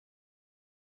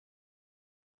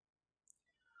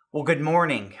Well, good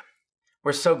morning.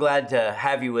 We're so glad to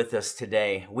have you with us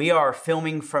today. We are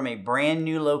filming from a brand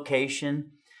new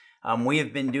location. We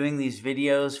have been doing these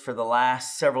videos for the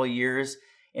last several years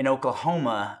in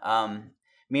Oklahoma.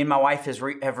 Me and my wife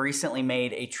have recently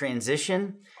made a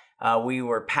transition. We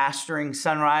were pastoring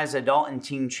Sunrise Adult and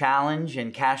Teen Challenge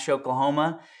in Cache,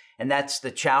 Oklahoma, and that's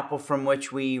the chapel from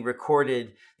which we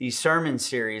recorded these sermon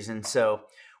series. And so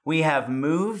we have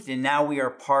moved, and now we are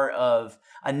part of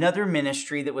another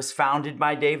ministry that was founded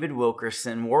by David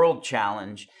Wilkerson, World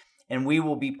Challenge, and we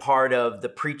will be part of the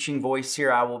preaching voice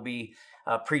here. I will be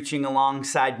preaching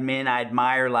alongside men I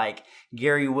admire like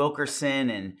Gary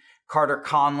Wilkerson and Carter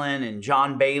Conlon and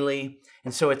John Bailey,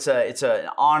 and so it's an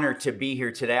honor to be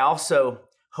here today. I also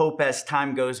hope as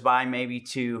time goes by maybe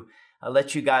to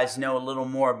let you guys know a little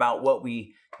more about what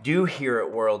we do here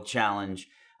at World Challenge.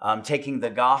 Taking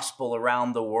the gospel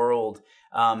around the world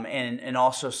and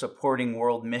also supporting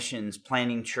world missions,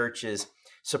 planting churches,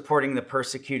 supporting the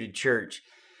persecuted church.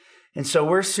 And so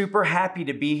we're super happy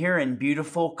to be here in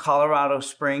beautiful Colorado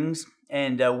Springs,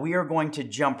 and we are going to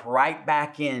jump right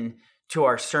back in to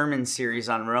our sermon series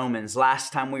on Romans.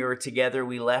 Last time we were together,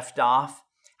 we left off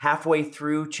halfway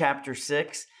through chapter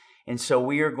 6, and so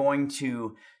we are going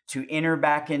to enter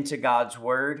back into God's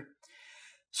Word.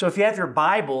 So if you have your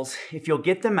Bibles, if you'll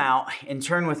get them out and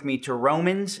turn with me to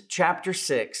Romans chapter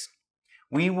 6,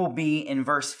 we will be in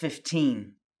verse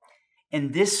 15.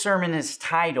 And this sermon is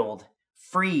titled,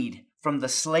 Freed from the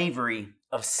Slavery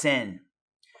of Sin.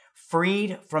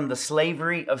 Freed from the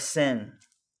Slavery of Sin.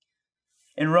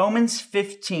 In Romans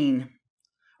 6,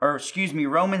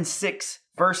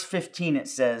 verse 15, it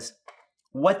says,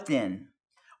 What then?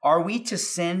 Are we to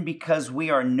sin because we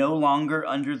are no longer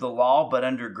under the law but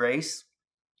under grace?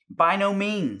 By no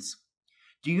means.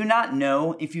 Do you not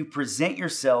know if you present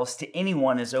yourselves to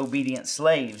anyone as obedient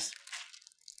slaves,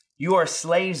 you are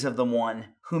slaves of the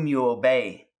one whom you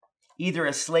obey, either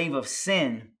a slave of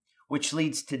sin, which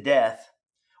leads to death,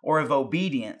 or of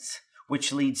obedience,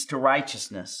 which leads to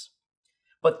righteousness.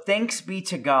 But thanks be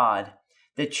to God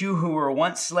that you who were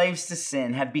once slaves to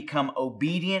sin have become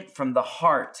obedient from the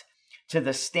heart to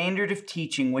the standard of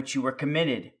teaching which you were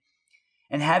committed.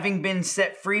 And having been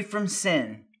set free from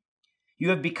sin, you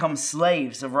have become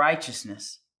slaves of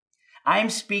righteousness. I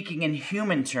am speaking in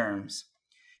human terms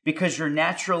because your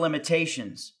natural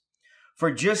limitations. For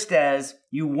just as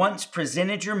you once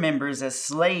presented your members as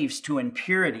slaves to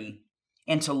impurity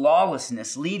and to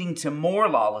lawlessness, leading to more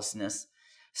lawlessness,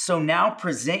 so now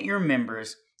present your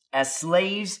members as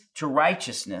slaves to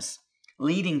righteousness,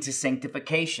 leading to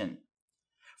sanctification.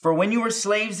 For when you were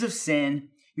slaves of sin,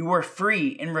 you were free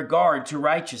in regard to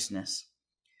righteousness.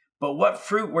 But what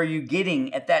fruit were you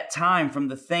getting at that time from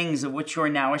the things of which you are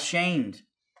now ashamed?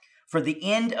 For the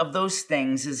end of those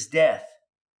things is death.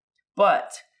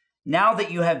 But now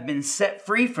that you have been set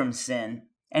free from sin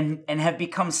and have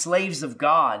become slaves of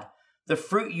God, the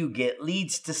fruit you get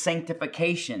leads to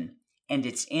sanctification, and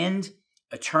its end,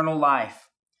 eternal life.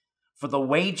 For the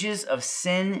wages of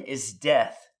sin is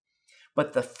death,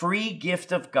 but the free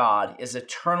gift of God is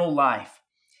eternal life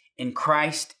in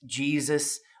Christ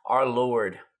Jesus our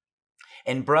Lord.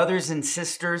 And brothers and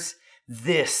sisters,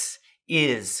 this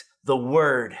is the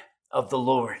word of the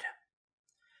Lord.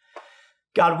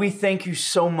 God, we thank you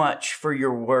so much for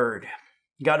your word.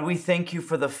 God, we thank you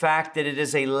for the fact that it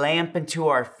is a lamp unto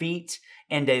our feet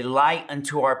and a light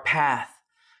unto our path.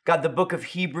 God, the book of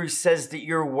Hebrews says that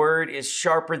your word is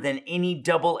sharper than any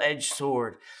double-edged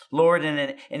sword, Lord,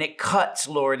 and it cuts,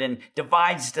 Lord, and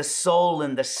divides the soul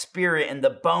and the spirit and the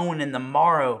bone and the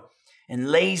marrow, and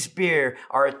lays bare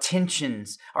our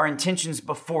intentions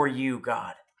before you,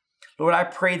 God. Lord, I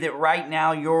pray that right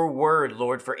now your word,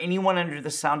 Lord, for anyone under the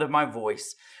sound of my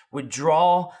voice, would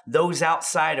draw those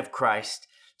outside of Christ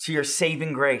to your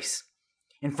saving grace.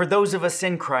 And for those of us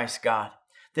in Christ, God,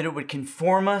 that it would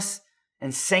conform us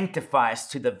and sanctify us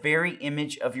to the very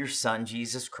image of your Son,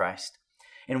 Jesus Christ.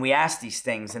 And we ask these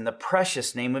things in the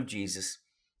precious name of Jesus.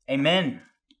 Amen.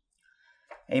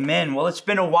 Amen. Well, it's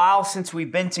been a while since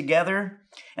we've been together.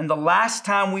 And the last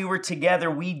time we were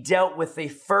together, we dealt with the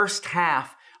first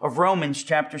half of Romans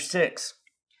chapter 6.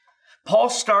 Paul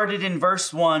started in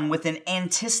verse 1 with an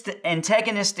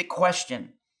antagonistic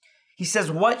question. He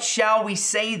says, What shall we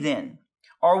say then?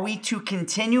 Are we to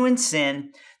continue in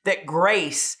sin that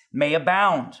grace may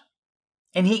abound?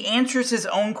 And he answers his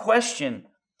own question,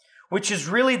 which is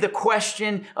really the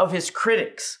question of his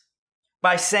critics,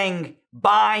 by saying,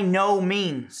 by no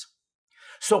means.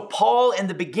 So Paul, in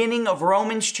the beginning of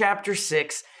Romans chapter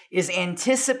 6, is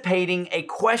anticipating a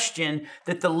question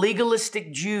that the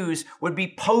legalistic Jews would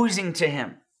be posing to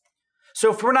him.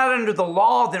 So if we're not under the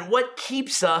law, then what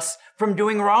keeps us from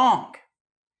doing wrong?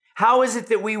 How is it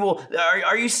that we will,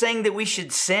 are you saying that we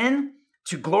should sin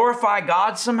to glorify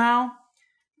God somehow?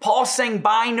 Paul's saying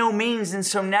by no means. And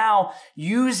so now,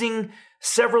 using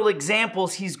several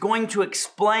examples, he's going to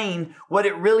explain what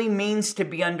it really means to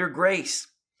be under grace.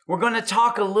 We're going to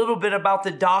talk a little bit about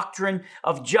the doctrine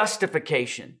of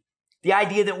justification, the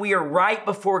idea that we are right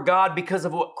before God because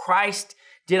of what Christ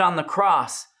did on the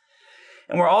cross.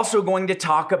 And we're also going to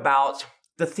talk about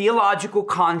the theological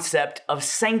concept of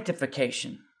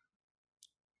sanctification.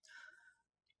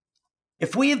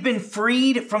 If we have been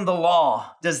freed from the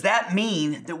law, does that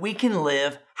mean that we can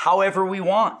live however we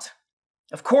want?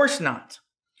 Of course not.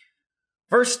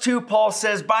 Verse 2, Paul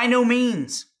says, by no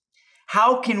means.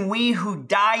 How can we who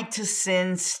died to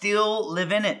sin still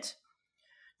live in it?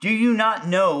 Do you not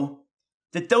know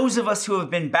that those of us who have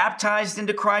been baptized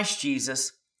into Christ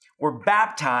Jesus were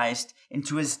baptized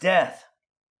into his death?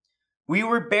 We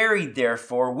were buried,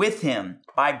 therefore, with him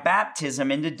by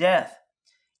baptism into death,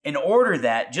 in order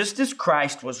that, just as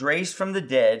Christ was raised from the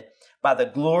dead by the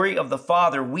glory of the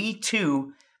Father, we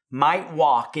too might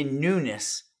walk in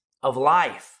newness of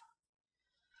life.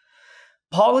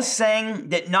 Paul is saying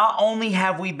that not only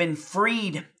have we been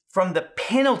freed from the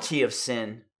penalty of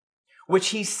sin, which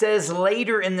he says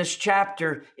later in this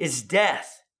chapter is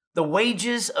death. The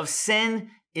wages of sin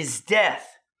is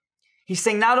death. He's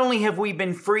saying not only have we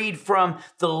been freed from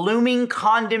the looming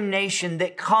condemnation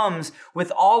that comes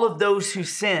with all of those who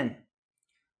sin,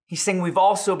 he's saying we've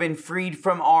also been freed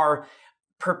from our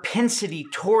propensity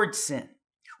towards sin.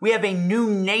 We have a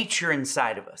new nature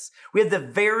inside of us. We have the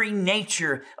very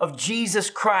nature of Jesus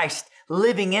Christ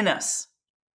living in us.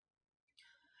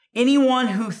 Anyone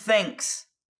who thinks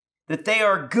that they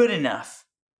are good enough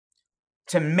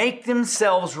to make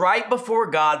themselves right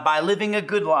before God by living a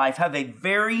good life have a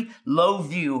very low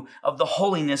view of the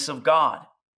holiness of God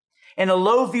and a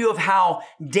low view of how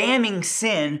damning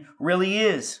sin really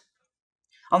is.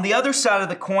 On the other side of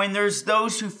the coin, there's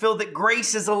those who feel that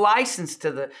grace is a license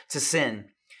to sin.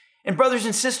 And brothers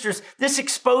and sisters, this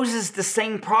exposes the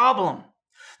same problem.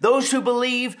 Those who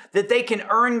believe that they can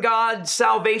earn God's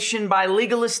salvation by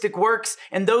legalistic works,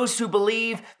 and those who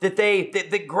believe that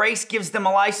that grace gives them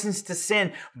a license to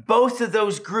sin, both of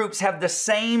those groups have the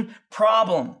same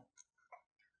problem.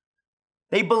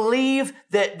 They believe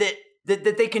that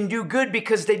they can do good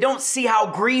because they don't see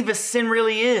how grievous sin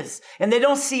really is, and they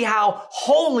don't see how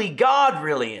holy God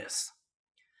really is.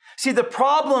 See, the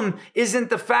problem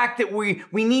isn't the fact that we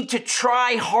need to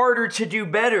try harder to do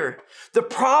better. The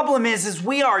problem is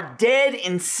we are dead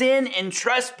in sin and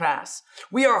trespass.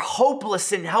 We are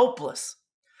hopeless and helpless.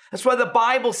 That's why the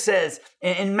Bible says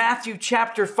in Matthew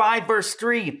chapter 5, verse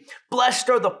 3, blessed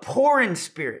are the poor in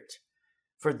spirit,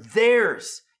 for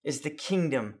theirs is the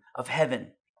kingdom of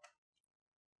heaven.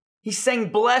 He's saying,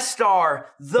 blessed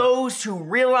are those who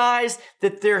realize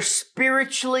that they're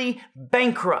spiritually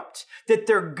bankrupt, that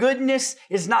their goodness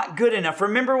is not good enough.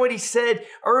 Remember what he said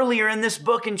earlier in this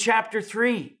book in chapter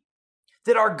 3,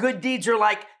 that our good deeds are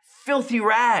like filthy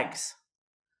rags.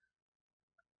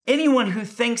 Anyone who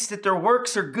thinks that their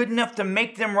works are good enough to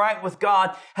make them right with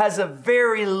God has a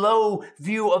very low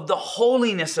view of the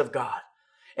holiness of God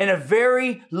and a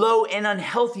very low and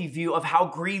unhealthy view of how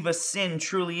grievous sin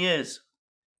truly is.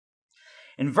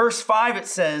 In verse 5, it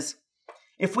says,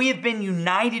 if we have been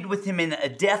united with him in a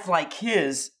death like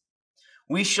his,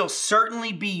 we shall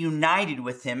certainly be united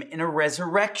with him in a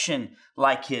resurrection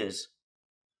like his.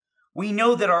 We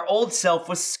know that our old self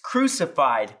was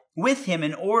crucified with him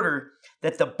in order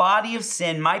that the body of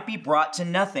sin might be brought to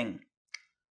nothing,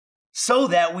 so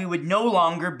that we would no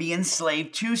longer be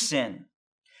enslaved to sin.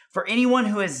 For anyone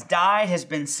who has died has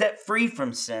been set free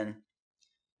from sin.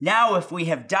 Now, if we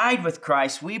have died with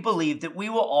Christ, we believe that we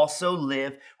will also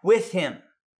live with him.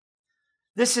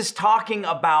 This is talking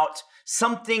about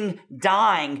something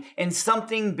dying and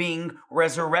something being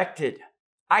resurrected.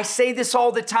 I say this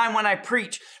all the time when I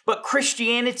preach, but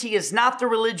Christianity is not the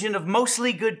religion of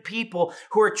mostly good people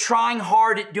who are trying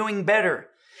hard at doing better.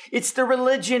 It's the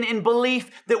religion and belief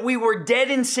that we were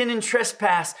dead in sin and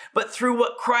trespass, but through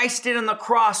what Christ did on the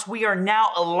cross, we are now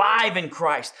alive in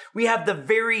Christ. We have the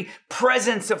very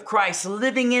presence of Christ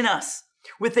living in us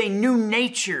with a new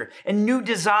nature and new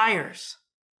desires.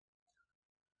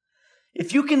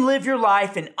 If you can live your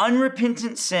life in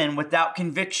unrepentant sin without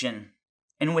conviction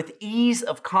and with ease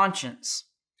of conscience,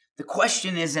 the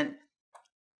question isn't,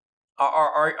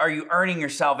 are you earning your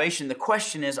salvation? The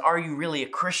question is, are you really a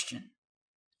Christian?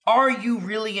 Are you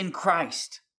really in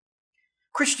Christ?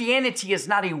 Christianity is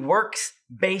not a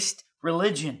works-based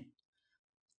religion.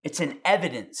 It's an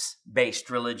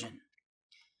evidence-based religion.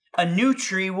 A new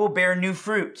tree will bear new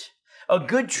fruit. A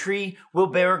good tree will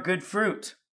bear good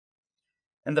fruit.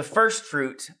 And the first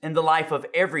fruit in the life of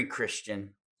every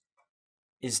Christian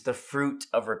is the fruit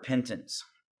of repentance.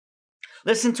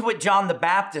 Listen to what John the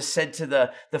Baptist said to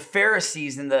the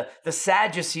Pharisees and the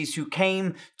Sadducees who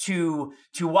came to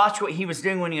watch what he was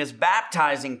doing when he was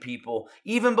baptizing people,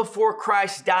 even before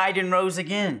Christ died and rose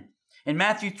again. In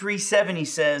Matthew 3:7, he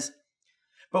says,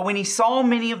 "But when he saw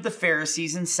many of the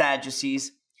Pharisees and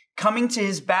Sadducees coming to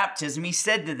his baptism, he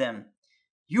said to them,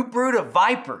 'You brood of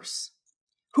vipers,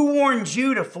 who warned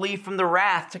you to flee from the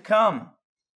wrath to come?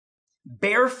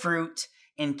 Bear fruit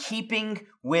in keeping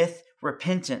with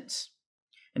repentance.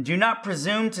 And do not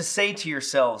presume to say to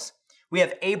yourselves, we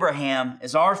have Abraham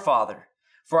as our father.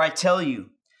 For I tell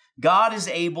you, God is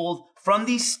able from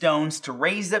these stones to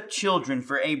raise up children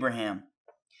for Abraham.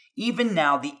 Even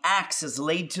now the axe is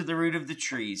laid to the root of the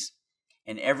trees,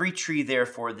 and every tree,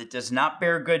 therefore, that does not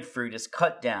bear good fruit is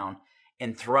cut down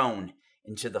and thrown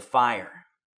into the fire.'"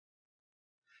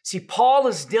 See, Paul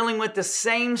is dealing with the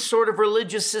same sort of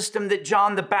religious system that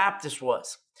John the Baptist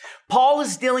was. Paul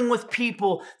is dealing with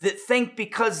people that think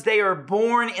because they are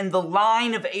born in the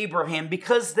line of Abraham,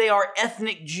 because they are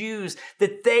ethnic Jews,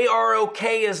 that they are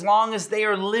okay as long as they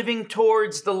are living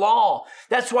towards the law.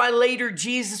 That's why later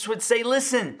Jesus would say,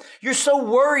 listen, you're so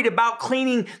worried about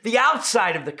cleaning the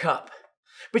outside of the cup,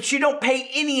 but you don't pay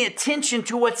any attention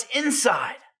to what's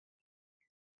inside.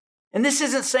 And this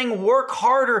isn't saying work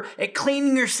harder at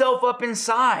cleaning yourself up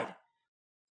inside.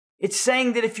 It's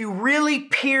saying that if you really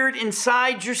peered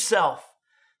inside yourself,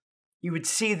 you would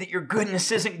see that your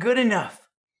goodness isn't good enough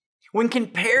when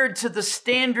compared to the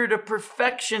standard of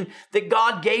perfection that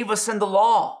God gave us in the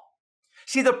law.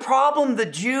 See, the problem the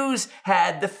Jews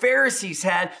had, the Pharisees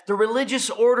had, the religious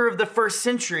order of the first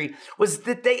century, was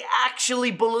that they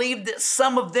actually believed that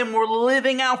some of them were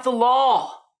living out the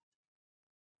law.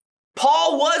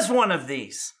 Paul was one of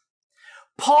these.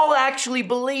 Paul actually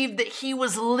believed that he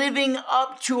was living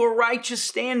up to a righteous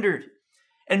standard.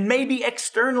 And maybe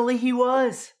externally he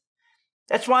was.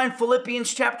 That's why in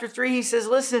Philippians chapter 3, he says,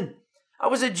 listen, I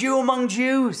was a Jew among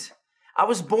Jews. I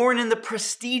was born in the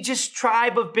prestigious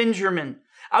tribe of Benjamin.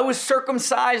 I was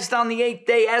circumcised on the 8th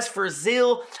day. As for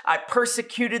zeal, I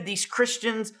persecuted these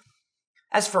Christians.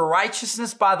 As for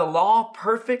righteousness by the law,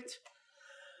 perfect.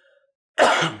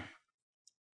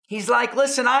 He's like,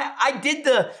 listen, I did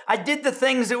the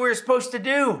things that we were supposed to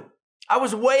do. I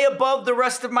was way above the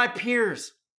rest of my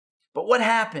peers. But what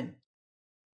happened?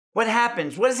 What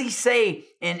happens? What does he say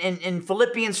in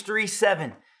Philippians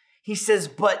 3:7? He says,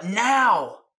 but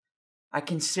now I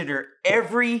consider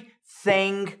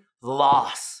everything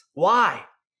loss. Why?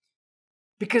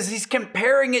 Because he's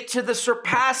comparing it to the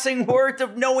surpassing worth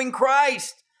of knowing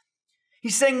Christ.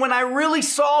 He's saying, when I really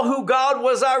saw who God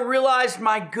was, I realized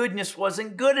my goodness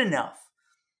wasn't good enough.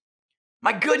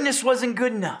 My goodness wasn't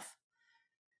good enough.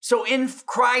 So in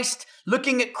Christ,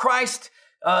 looking at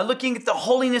the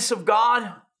holiness of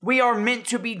God, we are meant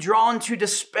to be drawn to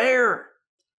despair.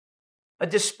 A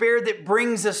despair that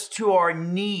brings us to our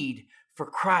need for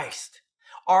Christ,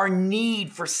 our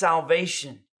need for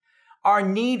salvation. Our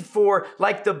need for,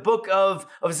 like the book of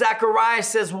Zechariah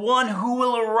says, one who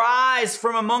will arise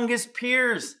from among his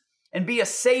peers and be a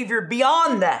savior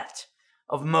beyond that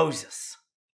of Moses.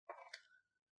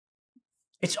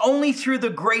 It's only through the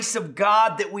grace of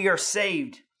God that we are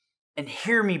saved. And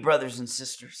hear me, brothers and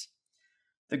sisters.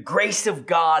 The grace of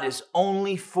God is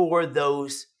only for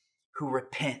those who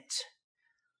repent.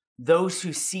 Those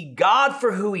who see God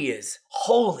for who he is,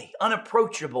 holy,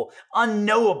 unapproachable,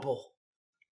 unknowable.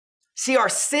 See our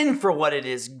sin for what it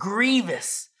is,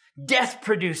 grievous,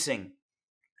 death-producing.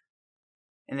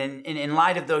 And then in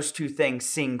light of those two things,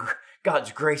 seeing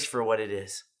God's grace for what it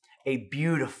is, a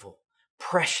beautiful,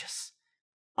 precious,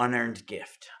 unearned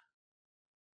gift.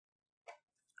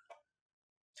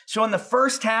 So in the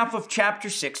first half of chapter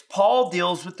 6, Paul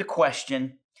deals with the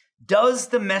question, does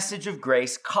the message of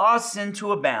grace cause sin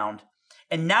to abound?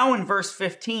 And now in verse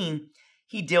 15,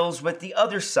 he deals with the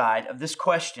other side of this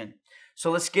question. So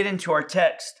let's get into our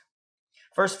text.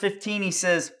 Verse 15, he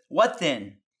says, what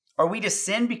then? Are we to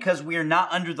sin because we are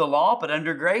not under the law, but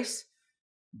under grace?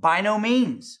 By no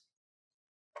means.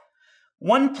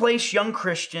 One place young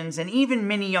Christians and even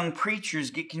many young preachers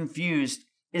get confused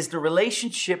is the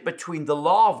relationship between the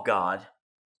law of God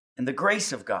and the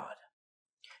grace of God.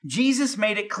 Jesus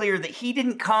made it clear that he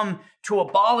didn't come to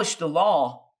abolish the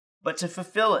law, but to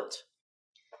fulfill it.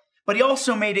 But he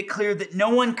also made it clear that no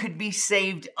one could be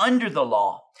saved under the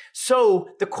law. So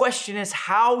the question is,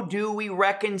 how do we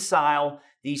reconcile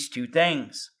these two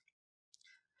things?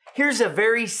 Here's a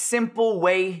very simple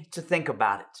way to think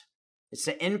about it. It's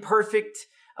an imperfect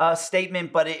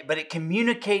statement, but it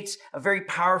communicates a very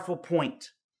powerful point.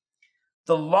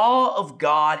 The law of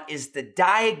God is the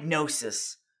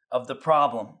diagnosis of the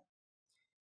problem,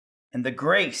 and the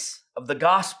grace of the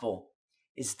gospel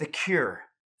is the cure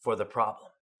for the problem.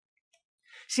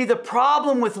 See, the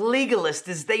problem with legalists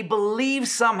is they believe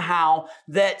somehow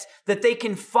that they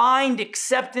can find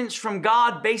acceptance from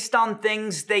God based on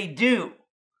things they do.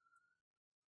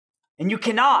 And you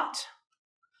cannot.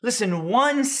 Listen,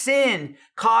 one sin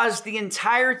caused the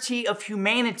entirety of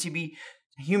humanity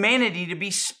to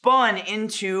be spun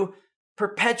into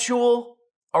perpetual,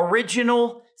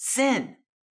 original sin.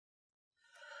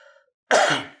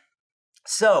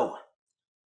 So,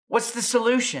 what's the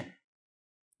solution?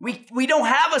 We don't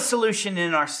have a solution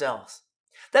in ourselves.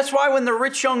 That's why when the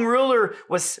rich young ruler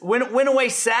went away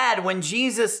sad when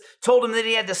Jesus told him that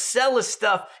he had to sell his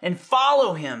stuff and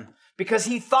follow him because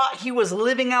he thought he was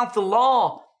living out the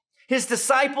law, his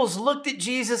disciples looked at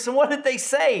Jesus and what did they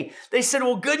say? They said,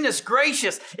 well, goodness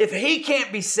gracious, if he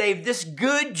can't be saved, this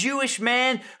good Jewish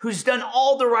man who's done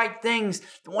all the right things,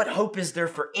 then what hope is there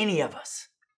for any of us?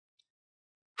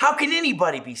 How can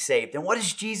anybody be saved? And what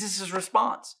is Jesus'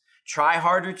 response? Try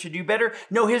harder to do better?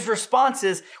 No, his response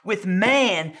is, with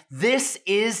man, this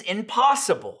is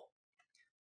impossible.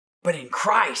 But in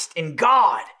Christ, in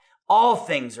God, all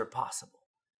things are possible.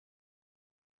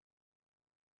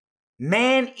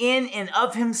 Man in and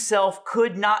of himself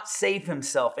could not save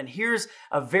himself. And here's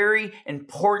a very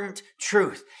important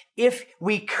truth. If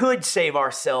we could save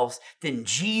ourselves, then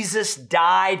Jesus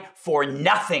died for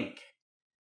nothing.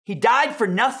 He died for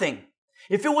nothing.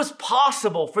 If it was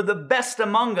possible for the best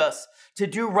among us to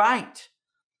do right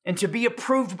and to be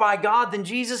approved by God, then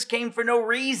Jesus came for no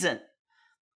reason.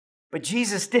 But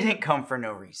Jesus didn't come for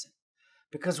no reason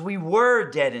because we were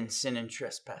dead in sin and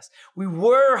trespass. We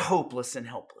were hopeless and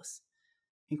helpless.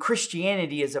 And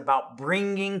Christianity is about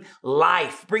bringing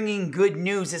life, bringing good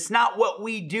news. It's not what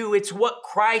we do, it's what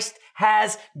Christ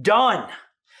has done.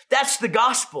 That's the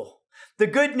gospel. The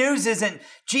good news isn't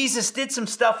Jesus did some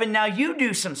stuff and now you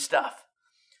do some stuff.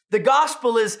 The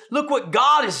gospel is, look what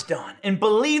God has done and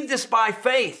believe this by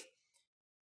faith.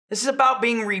 This is about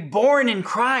being reborn in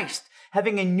Christ,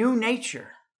 having a new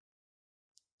nature.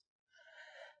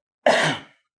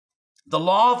 The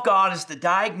law of God is the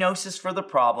diagnosis for the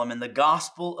problem, and the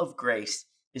gospel of grace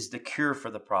is the cure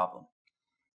for the problem.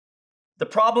 The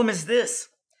problem is this: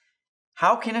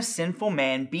 how can a sinful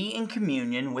man be in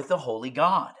communion with a holy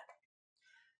God?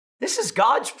 This is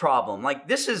God's problem. Like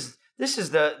this is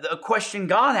the question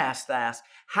God has to ask.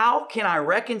 How can I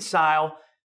reconcile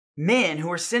men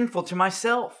who are sinful to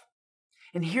myself?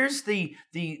 And here's the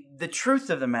truth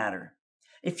of the matter.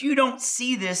 If you don't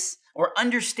see this or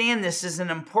understand this as an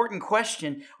important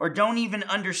question, or don't even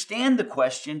understand the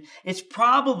question, it's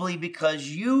probably because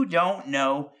you don't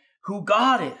know who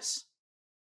God is.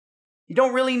 You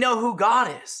don't really know who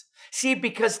God is. See,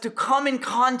 because to come in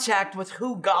contact with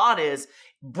who God is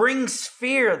brings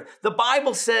fear. The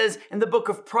Bible says in the book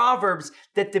of Proverbs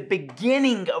that the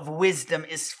beginning of wisdom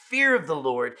is fear of the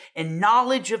Lord, and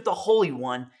knowledge of the Holy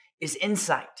One is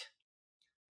insight.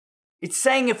 It's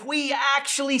saying if we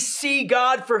actually see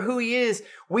God for who he is,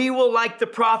 we will, like the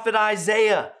prophet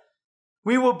Isaiah,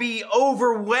 we will be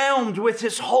overwhelmed with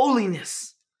his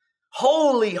holiness.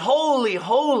 Holy, holy,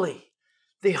 holy.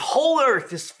 The whole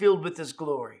earth is filled with his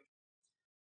glory.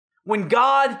 When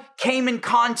God came in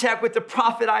contact with the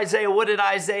prophet Isaiah, what did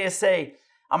Isaiah say?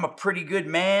 I'm a pretty good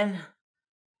man.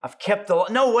 I've kept the law.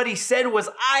 No, what he said was,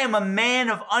 I am a man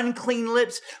of unclean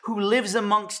lips who lives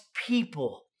amongst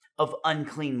people of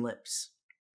unclean lips.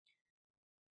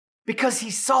 Because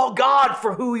he saw God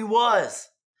for who he was.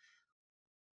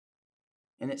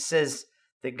 And it says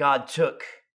that God took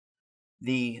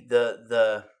the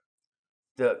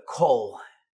coal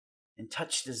and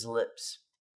touched his lips.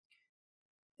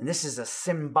 And this is a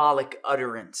symbolic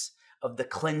utterance of the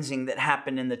cleansing that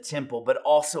happened in the temple, but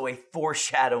also a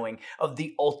foreshadowing of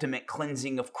the ultimate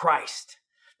cleansing of Christ.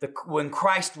 When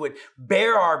Christ would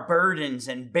bear our burdens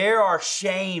and bear our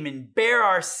shame and bear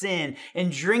our sin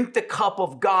and drink the cup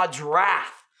of God's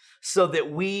wrath so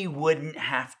that we wouldn't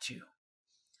have to.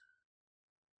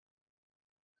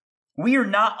 We are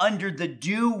not under the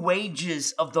due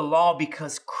wages of the law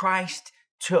because Christ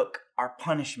took our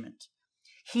punishment.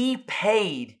 He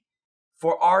paid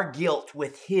for our guilt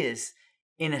with his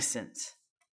innocence.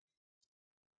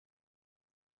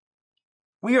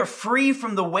 We are free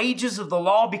from the wages of the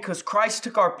law because Christ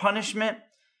took our punishment.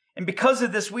 And because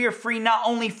of this, we are free not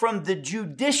only from the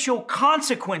judicial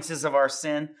consequences of our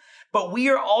sin, but we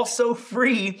are also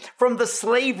free from the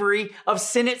slavery of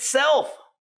sin itself.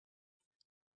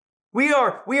 We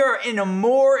are in a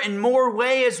more and more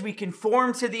way as we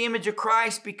conform to the image of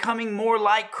Christ, becoming more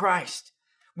like Christ.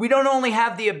 We don't only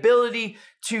have the ability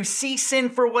to see sin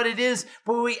for what it is,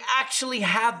 but we actually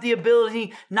have the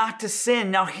ability not to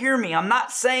sin. Now hear me, I'm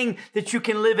not saying that you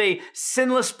can live a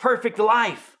sinless, perfect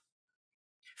life.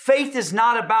 Faith is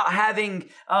not about having,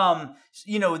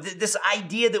 this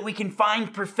idea that we can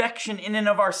find perfection in and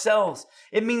of ourselves.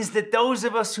 It means that those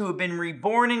of us who have been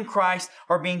reborn in Christ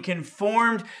are being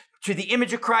conformed to the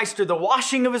image of Christ through the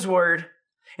washing of His Word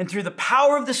and through the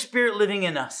power of the Spirit living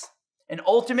in us. And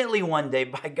ultimately one day,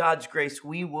 by God's grace,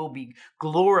 we will be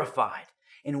glorified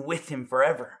and with Him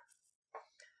forever.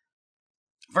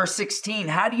 Verse 16,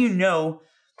 how do you know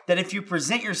that if you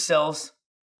present yourselves,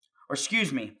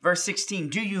 verse 16,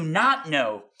 do you not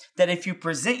know that if you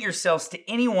present yourselves to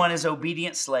anyone as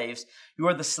obedient slaves, you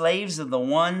are the slaves of the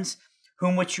ones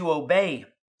whom which you obey,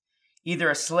 either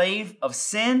a slave of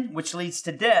sin, which leads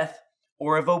to death,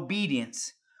 or of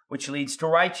obedience, which leads to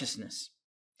righteousness.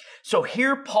 So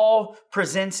here Paul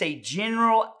presents a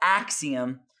general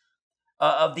axiom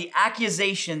of the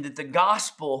accusation that the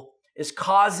gospel is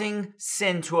causing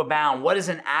sin to abound. What is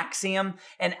an axiom?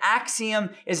 An axiom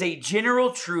is a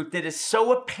general truth that is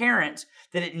so apparent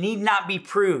that it need not be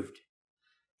proved.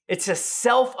 It's a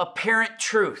self-apparent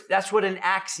truth. That's what an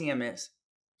axiom is.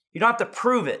 You don't have to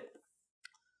prove it.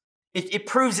 It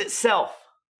proves itself.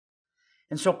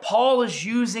 And so Paul is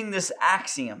using this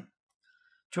axiom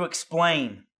to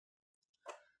explain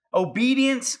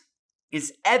obedience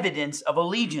is evidence of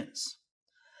allegiance.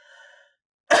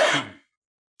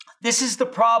 This is the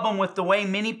problem with the way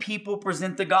many people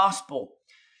present the gospel.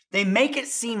 They make it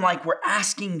seem like we're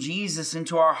asking Jesus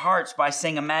into our hearts by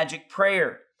saying a magic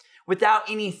prayer without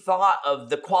any thought of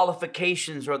the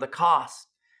qualifications or the cost.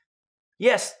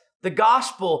 Yes, the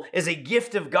gospel is a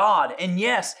gift of God, and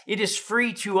yes, it is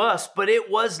free to us, but it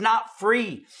was not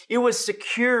free. It was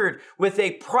secured with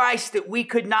a price that we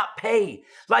could not pay.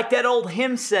 Like that old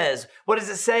hymn says, what does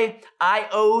it say? I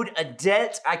owed a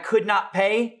debt I could not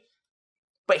pay,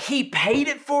 but He paid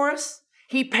it for us.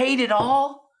 He paid it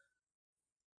all.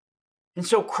 And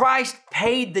so Christ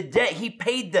paid the debt. He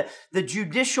paid the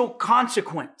judicial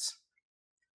consequence.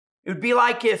 It would be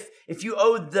like if you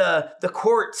owed the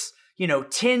courts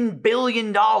 $10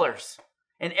 billion.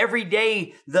 And every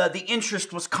day the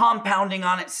interest was compounding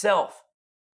on itself.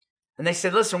 And they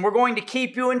said, listen, we're going to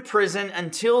keep you in prison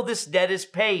until this debt is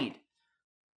paid.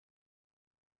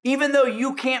 Even though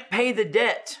you can't pay the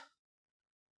debt,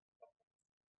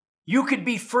 you could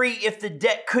be free if the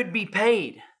debt could be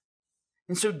paid.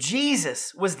 And so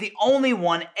Jesus was the only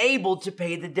one able to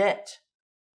pay the debt.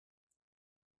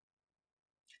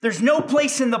 There's no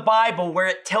place in the Bible where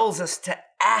it tells us to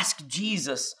ask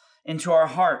Jesus into our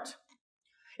heart.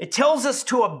 It tells us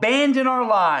to abandon our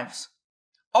lives,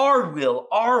 our will,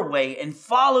 our way, and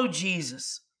follow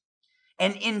Jesus.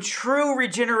 And in true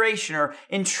regeneration, or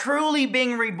in truly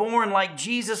being reborn like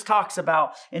Jesus talks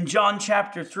about in John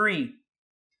chapter 3,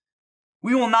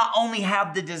 we will not only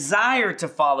have the desire to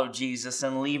follow Jesus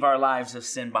and leave our lives of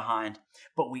sin behind,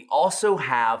 but we also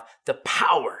have the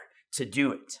power to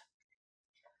do it.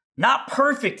 Not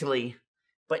perfectly,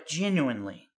 but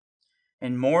genuinely,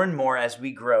 and more as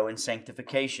we grow in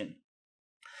sanctification.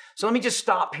 So let me just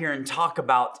stop here and talk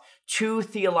about two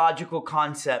theological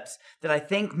concepts that I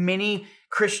think many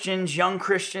Christians, young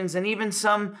Christians, and even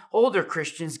some older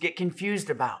Christians get confused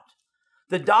about.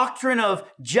 The doctrine of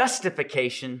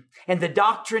justification and the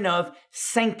doctrine of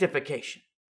sanctification.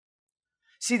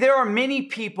 See, there are many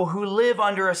people who live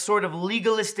under a sort of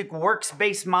legalistic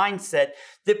works-based mindset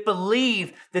that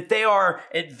believe that they are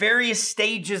at various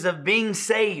stages of being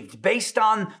saved based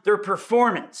on their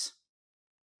performance.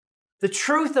 The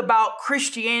truth about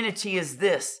Christianity is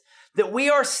this, that we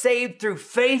are saved through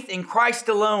faith in Christ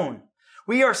alone.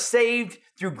 We are saved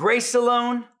through grace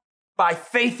alone, by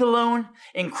faith alone,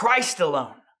 in Christ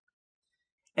alone.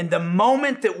 And the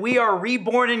moment that we are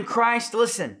reborn in Christ,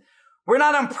 listen, we're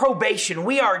not on probation.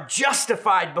 We are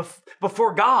justified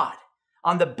before God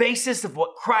on the basis of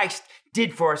what Christ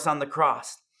did for us on the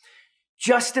cross.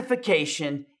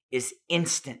 Justification is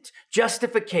instant.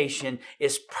 Justification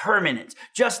is permanent.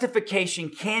 Justification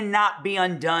cannot be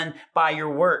undone by your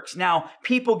works. Now,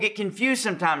 people get confused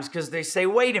sometimes because they say,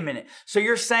 wait a minute. So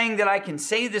you're saying that I can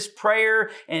say this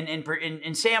prayer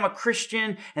and say I'm a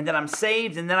Christian and that I'm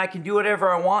saved and then I can do whatever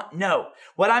I want? No.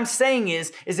 What I'm saying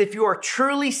is if you are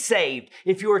truly saved,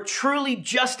 if you are truly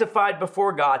justified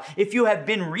before God, if you have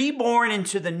been reborn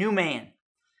into the new man,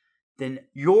 then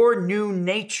your new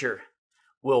nature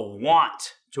will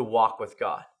want to walk with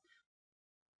God.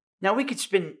 Now, we could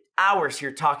spend hours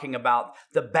here talking about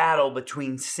the battle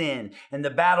between sin and the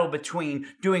battle between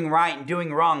doing right and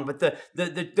doing wrong. But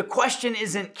the question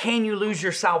isn't, can you lose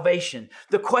your salvation?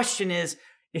 The question is,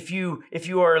 if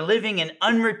you are living in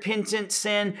unrepentant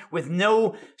sin with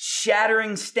no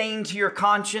shattering stain to your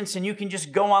conscience and you can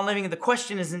just go on living, the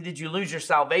question isn't, did you lose your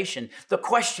salvation? The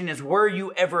question is, were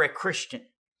you ever a Christian?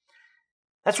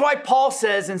 That's why Paul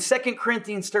says in 2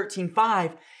 Corinthians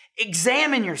 13:5,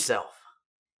 examine yourself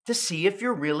to see if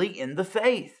you're really in the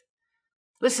faith.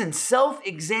 Listen,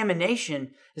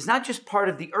 self-examination is not just part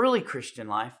of the early Christian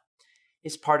life,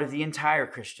 it's part of the entire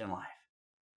Christian life.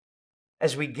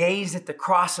 As we gaze at the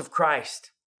cross of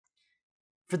Christ,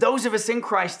 for those of us in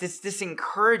Christ, it's this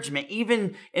encouragement,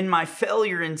 even in my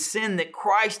failure and sin, that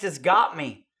Christ has got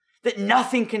me, that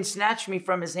nothing can snatch me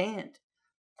from his hand.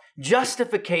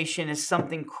 Justification is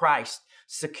something Christ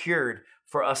secured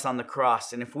for us on the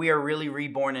cross. And if we are really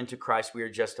reborn into Christ, we are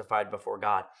justified before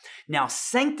God. Now,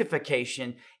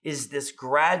 sanctification is this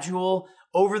gradual,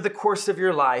 over the course of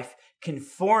your life,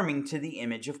 conforming to the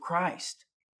image of Christ.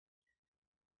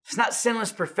 It's not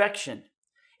sinless perfection.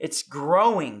 It's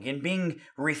growing and being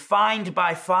refined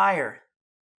by fire.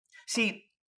 See,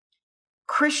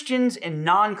 Christians and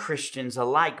non-Christians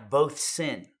alike both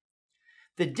sin.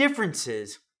 The difference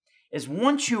is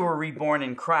once you are reborn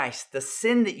in Christ, the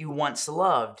sin that you once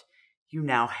loved, you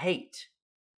now hate.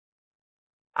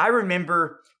 I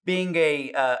remember being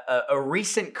a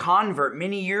recent convert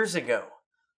many years ago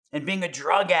and being a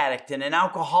drug addict and an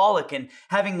alcoholic and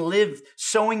having lived,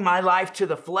 sowing my life to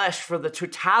the flesh for the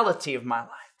totality of my life.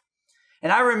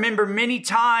 And I remember many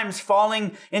times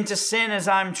falling into sin as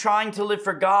I'm trying to live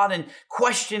for God and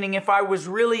questioning if I was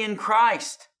really in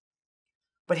Christ.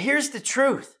 But here's the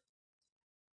truth.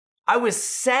 I was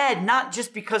sad not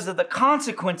just because of the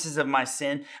consequences of my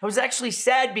sin. I was actually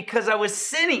sad because I was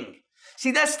sinning.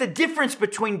 See, that's the difference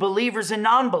between believers and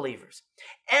non-believers.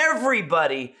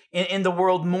 Everybody in the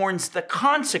world mourns the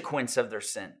consequence of their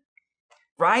sin,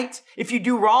 right? If you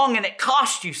do wrong and it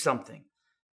costs you something.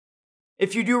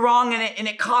 If you do wrong and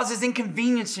it causes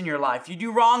inconvenience in your life. You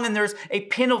do wrong and there's a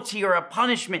penalty or a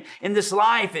punishment in this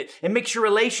life. It makes your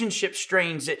relationship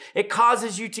strained. It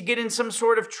causes you to get in some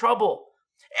sort of trouble.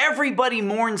 Everybody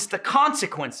mourns the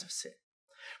consequence of sin.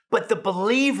 But the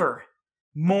believer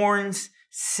mourns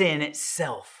sin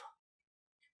itself.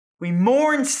 We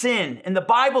mourn sin, and the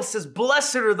Bible says,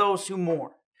 blessed are those who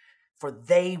mourn, for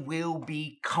they will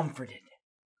be comforted.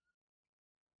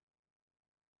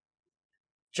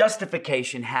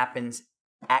 Justification happens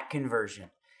at conversion,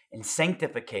 and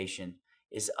sanctification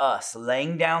is us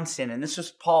laying down sin. And this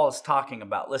is Paul is talking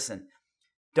about. Listen,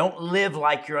 don't live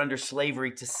like you're under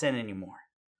slavery to sin anymore.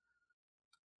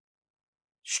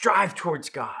 Strive towards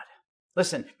God.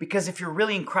 Listen, because if you're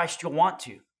really in Christ, you'll want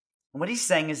to. And what he's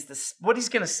saying is this, what he's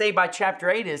going to say by chapter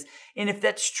 8 is, and if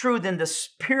that's true, then the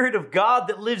Spirit of God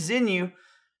that lives in you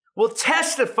will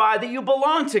testify that you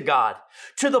belong to God,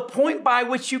 to the point by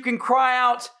which you can cry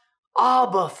out,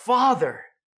 Abba, Father,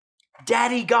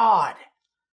 Daddy God.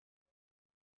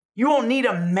 You won't need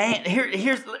a man.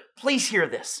 Please hear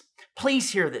this.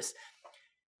 Please hear this.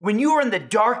 When you are in the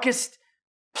darkest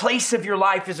place of your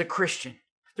life as a Christian,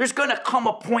 there's going to come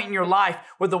a point in your life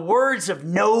where the words of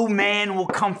no man will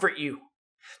comfort you.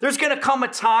 There's going to come a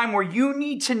time where you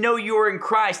need to know you are in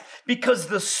Christ because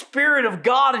the Spirit of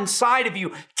God inside of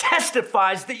you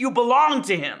testifies that you belong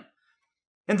to Him.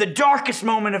 In the darkest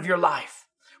moment of your life,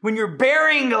 when you're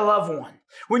burying a loved one,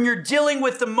 when you're dealing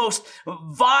with the most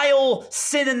vile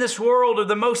sin in this world or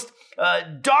the most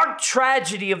dark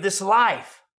tragedy of this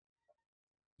life,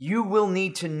 you will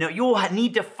need to know, you will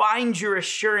need to find your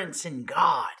assurance in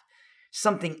God,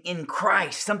 something in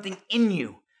Christ, something in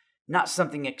you, not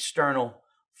something external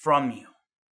from you.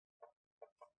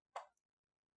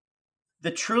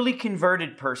 The truly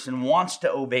converted person wants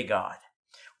to obey God.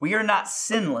 We are not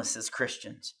sinless as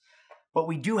Christians, but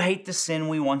we do hate the sin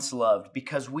we once loved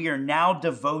because we are now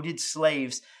devoted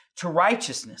slaves to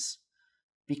righteousness,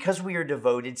 because we are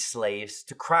devoted slaves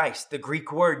to Christ. The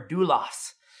Greek word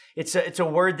doulos. It's a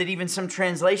word that even some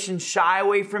translations shy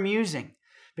away from using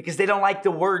because they don't like the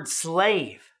word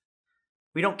slave.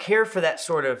 We don't care for that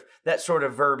sort of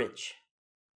verbiage.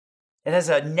 It has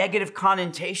a negative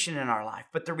connotation in our life.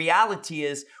 But the reality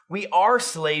is we are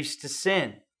slaves to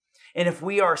sin. And if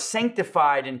we are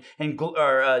sanctified and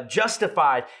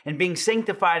justified and being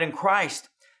sanctified in Christ,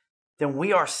 then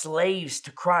we are slaves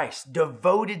to Christ,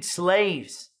 devoted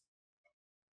slaves.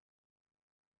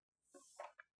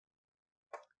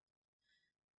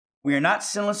 We are not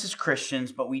sinless as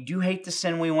Christians, but we do hate the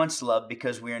sin we once loved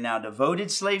because we are now devoted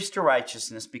slaves to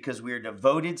righteousness, because we are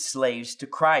devoted slaves to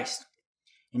Christ.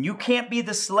 And you can't be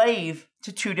the slave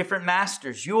to two different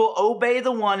masters. You will obey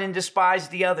the one and despise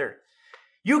the other.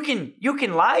 You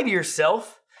can lie to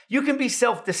yourself. You can be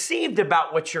self-deceived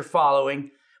about what you're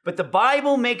following. But the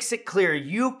Bible makes it clear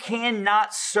you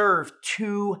cannot serve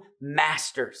two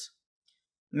masters.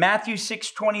 Matthew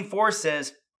 6:24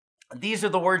 says, these are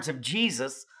the words of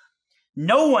Jesus,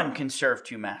 no one can serve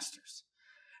two masters.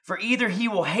 For either he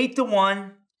will hate the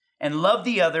one and love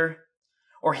the other,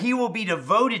 or he will be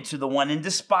devoted to the one and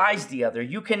despise the other.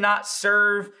 You cannot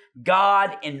serve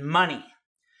God and money.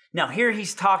 Now here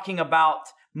he's talking about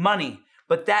money,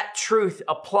 but that truth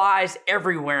applies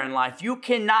everywhere in life. You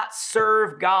cannot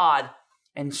serve God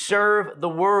and serve the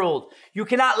world. You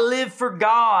cannot live for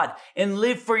God and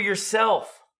live for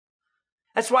yourself.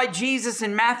 That's why Jesus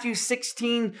in Matthew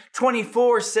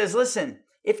 16:24 says, listen,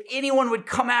 if anyone would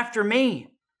come after me,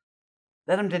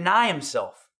 let him deny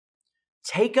himself,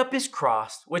 take up his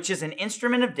cross, which is an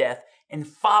instrument of death, and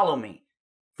follow me.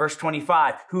 Verse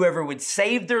 25, whoever would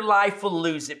save their life will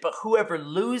lose it, but whoever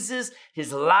loses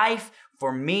his life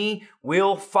for me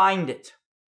will find it.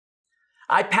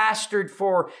 I pastored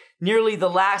for nearly the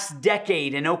last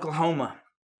decade in Oklahoma,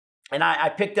 and I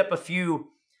picked up a few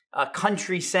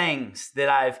country sayings that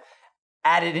I've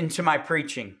added into my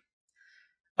preaching.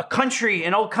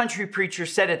 An old country preacher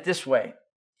said it this way: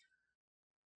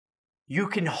 you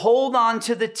can hold on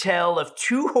to the tail of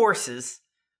two horses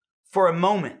for a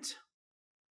moment,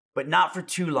 but not for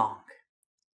too long.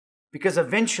 Because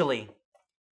eventually,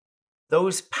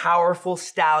 those powerful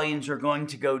stallions are going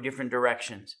to go different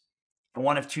directions. And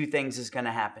one of two things is going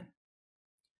to happen.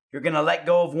 You're going to let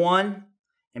go of one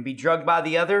and be drugged by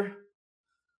the other,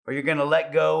 or you're going to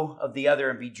let go of the other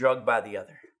and be drugged by the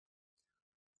other.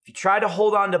 If you try to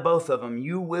hold on to both of them,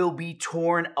 you will be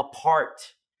torn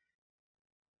apart.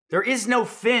 There is no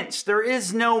fence. There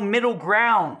is no middle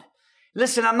ground.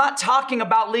 Listen, I'm not talking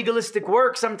about legalistic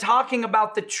works. I'm talking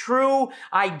about the true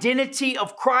identity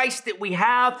of Christ that we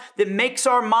have that makes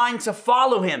our mind to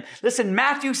follow him. Listen,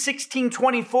 Matthew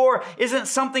 16:24 isn't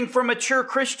something for mature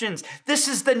Christians. This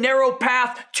is the narrow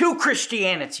path to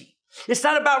Christianity. It's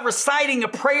not about reciting a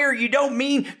prayer you don't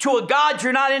mean to a God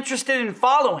you're not interested in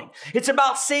following. It's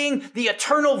about seeing the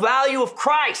eternal value of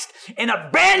Christ and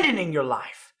abandoning your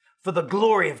life for the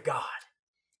glory of God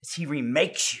as he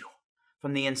remakes you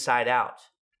from the inside out.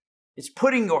 It's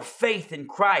putting your faith in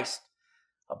Christ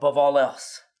above all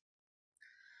else.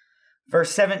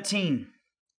 Verse 17,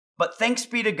 but thanks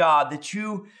be to God that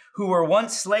you who were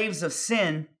once slaves of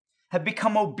sin have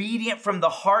become obedient from the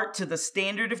heart to the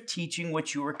standard of teaching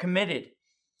which you were committed,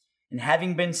 and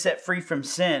having been set free from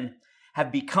sin,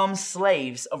 have become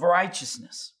slaves of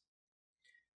righteousness.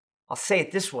 I'll say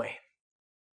it this way.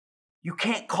 You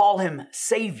can't call him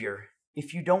Savior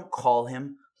if you don't call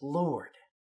him Lord.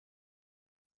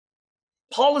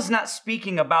 Paul is not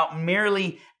speaking about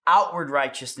merely outward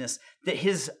righteousness that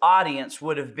his audience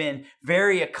would have been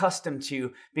very accustomed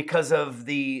to because of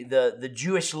the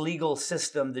Jewish legal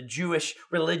system, the Jewish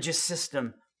religious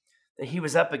system that he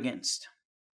was up against.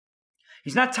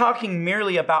 He's not talking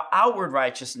merely about outward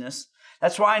righteousness.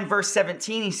 That's why in verse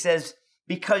 17 he says,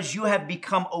 because you have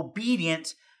become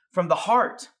obedient from the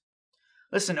heart.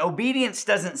 Listen, obedience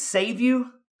doesn't save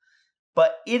you,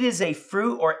 but it is a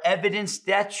fruit or evidence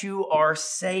that you are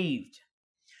saved.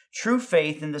 True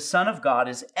faith in the Son of God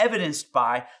is evidenced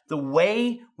by the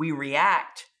way we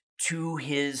react to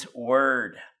his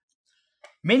word.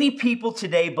 Many people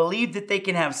today believe that they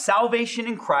can have salvation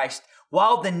in Christ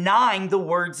while denying the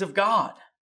words of God.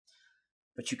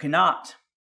 But you cannot.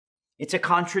 It's a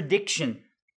contradiction.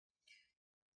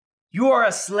 You are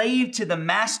a slave to the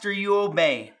master you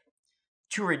obey.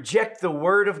 To reject the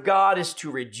word of God is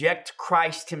to reject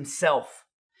Christ himself.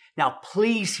 Now,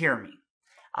 please hear me.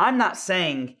 I'm not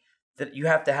saying that you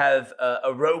have to have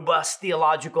a robust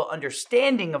theological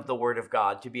understanding of the word of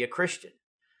God to be a Christian.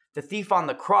 The thief on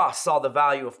the cross saw the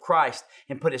value of Christ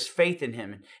and put his faith in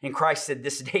him. And Christ said,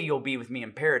 this day you'll be with me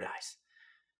in paradise.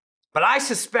 But I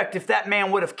suspect if that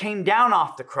man would have came down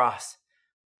off the cross,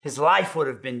 his life would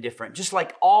have been different. Just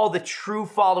like all the true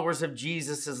followers of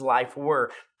Jesus' life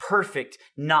were. Perfect,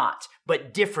 not,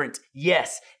 but different,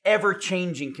 yes,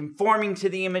 ever-changing, conforming to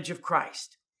the image of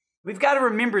Christ. We've got to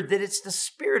remember that it's the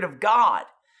Spirit of God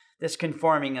that's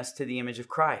conforming us to the image of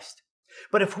Christ.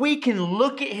 But if we can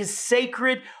look at his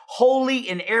sacred, holy,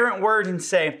 inerrant word and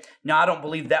say, no, I don't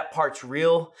believe that part's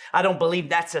real. I don't believe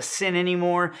that's a sin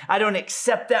anymore. I don't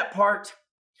accept that part.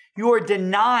 You are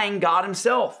denying God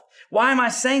himself. Why am I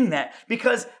saying that?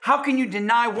 Because how can you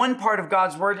deny one part of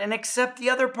God's word and accept the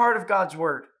other part of God's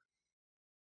word?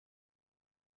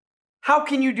 How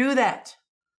can you do that?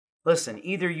 Listen,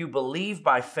 either you believe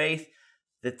by faith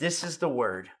that this is the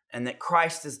Word and that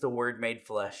Christ is the Word made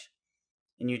flesh,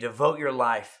 and you devote your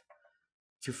life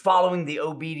to following the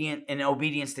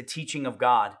obedience to teaching of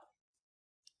God,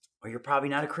 or you're probably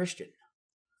not a Christian.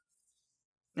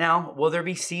 Now, will there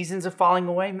be seasons of falling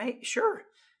away? Sure.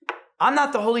 I'm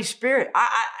not the Holy Spirit,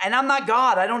 and I'm not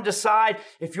God. I don't decide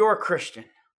if you're a Christian.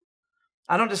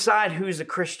 I don't decide who's a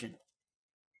Christian.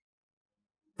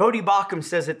 Bodhi Bakum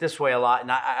says it this way a lot,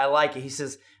 and I like it. He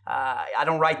says, I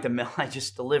don't write the mill, I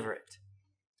just deliver it.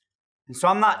 And so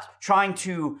I'm not trying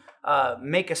to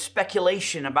make a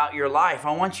speculation about your life.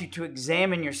 I want you to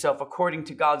examine yourself according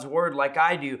to God's word like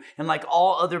I do and like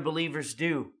all other believers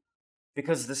do.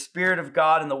 Because the Spirit of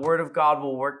God and the Word of God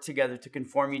will work together to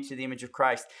conform you to the image of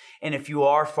Christ. And if you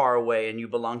are far away and you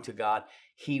belong to God,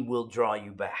 He will draw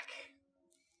you back.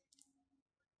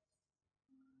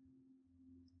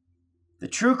 The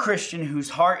true Christian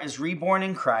whose heart is reborn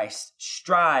in Christ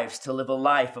strives to live a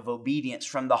life of obedience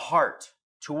from the heart.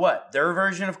 To what? Their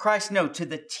version of Christ? No, to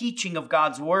the teaching of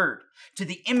God's Word, to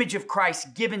the image of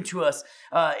Christ given to us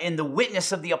in the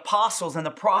witness of the apostles and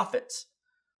the prophets.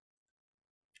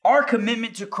 Our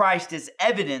commitment to Christ is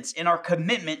evidence in our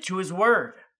commitment to His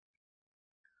Word.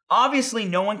 Obviously,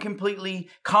 no one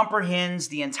completely comprehends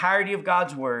the entirety of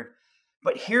God's Word,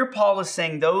 but here Paul is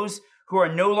saying those who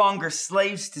are no longer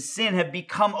slaves to sin have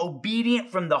become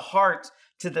obedient from the heart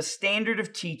to the standard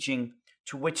of teaching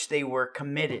to which they were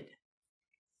committed.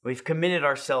 We've committed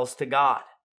ourselves to God.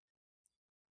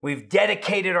 We've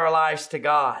dedicated our lives to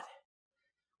God.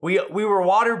 We were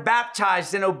water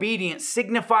baptized in obedience,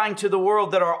 signifying to the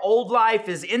world that our old life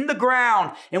is in the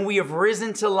ground and we have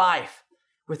risen to life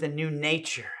with a new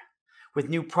nature, with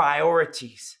new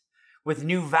priorities, with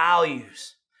new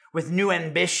values, with new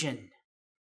ambition,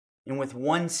 and with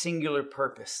one singular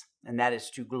purpose, and that is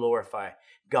to glorify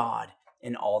God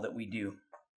in all that we do.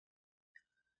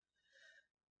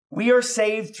 We are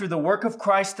saved through the work of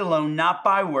Christ alone, not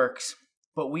by works,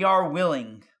 but we are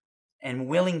willing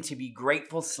to be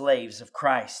grateful slaves of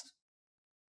Christ.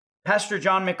 Pastor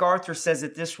John MacArthur says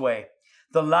it this way: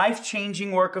 the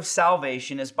life-changing work of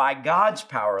salvation is by God's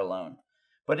power alone,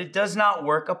 but it does not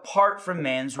work apart from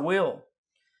man's will.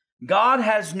 God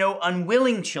has no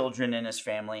unwilling children in His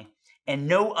family and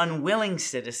no unwilling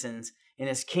citizens in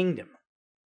His kingdom.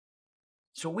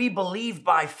 So we believe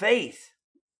by faith,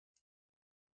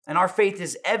 and our faith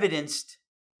is evidenced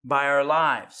by our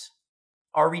lives.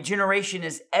 Our regeneration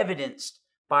is evidenced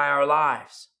by our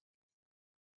lives.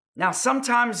 Now,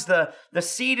 sometimes the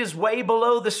seed is way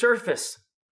below the surface.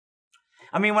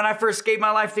 I mean, when I first gave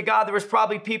my life to God, there was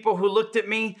probably people who looked at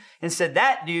me and said,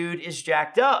 that dude is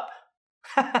jacked up.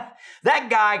 That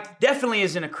guy definitely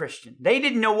isn't a Christian. They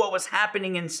didn't know what was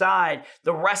happening inside,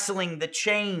 the wrestling, the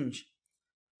change.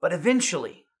 But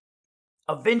eventually,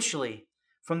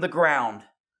 from the ground,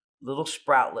 little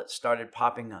sproutlets started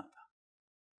popping up.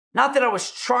 Not that I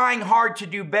was trying hard to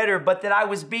do better, but that I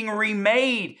was being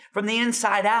remade from the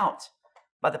inside out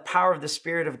by the power of the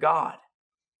Spirit of God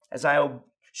as I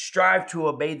strive to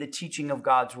obey the teaching of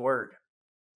God's Word.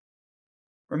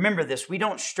 Remember this, we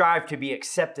don't strive to be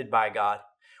accepted by God.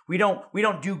 We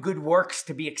don't do good works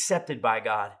to be accepted by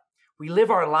God. We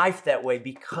live our life that way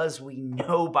because we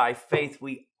know by faith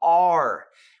we are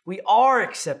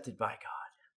accepted by God.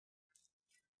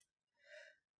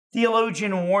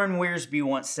 Theologian Warren Wiersbe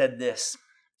once said this: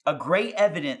 a great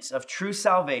evidence of true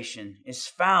salvation is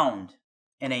found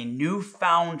in a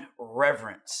newfound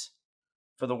reverence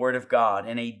for the Word of God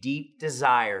and a deep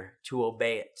desire to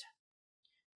obey it.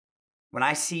 When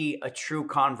I see a true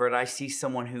convert, I see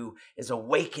someone who is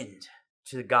awakened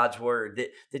to God's Word,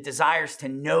 that desires to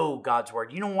know God's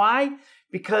Word. You know why?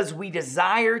 Because we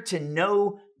desire to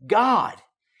know God.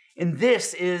 And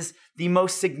this is the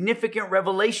most significant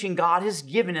revelation God has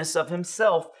given us of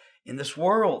Himself in this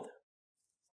world.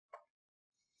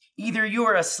 Either you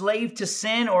are a slave to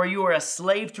sin or you are a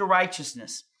slave to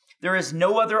righteousness. There is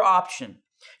no other option.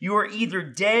 You are either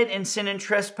dead in sin and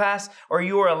trespass or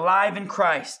you are alive in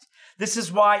Christ. This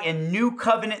is why in New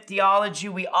Covenant theology,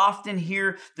 we often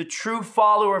hear the true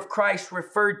follower of Christ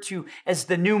referred to as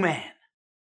the new man.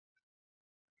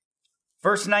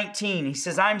 Verse 19, he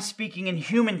says, I'm speaking in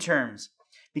human terms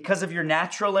because of your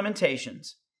natural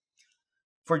limitations.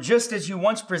 For just as you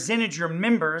once presented your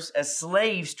members as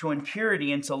slaves to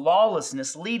impurity and to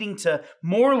lawlessness, leading to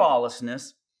more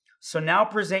lawlessness, so now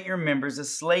present your members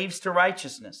as slaves to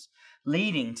righteousness,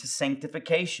 leading to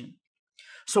sanctification.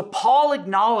 So Paul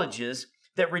acknowledges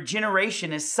that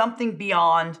regeneration is something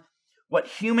beyond what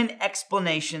human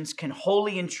explanations can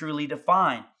wholly and truly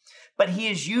define. But he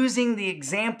is using the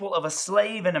example of a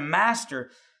slave and a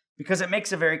master because it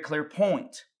makes a very clear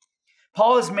point.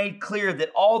 Paul has made clear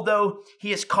that although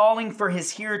he is calling for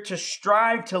his hearer to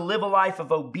strive to live a life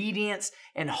of obedience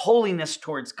and holiness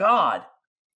towards God,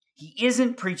 he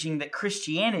isn't preaching that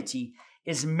Christianity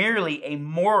is merely a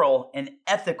moral and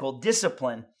ethical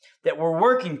discipline that we're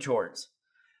working towards,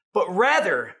 but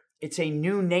rather it's a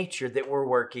new nature that we're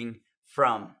working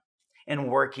from and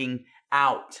working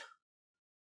out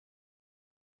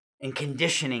and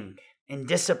conditioning and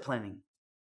disciplining.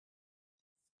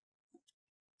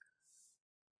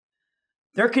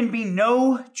 There can be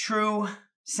no true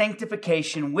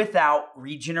sanctification without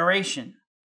regeneration.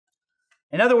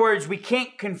 In other words, we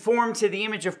can't conform to the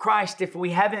image of Christ if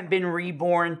we haven't been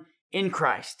reborn in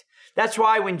Christ. That's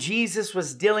why when Jesus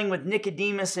was dealing with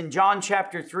Nicodemus in John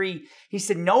chapter 3, he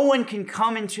said, no one can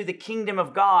come into the kingdom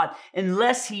of God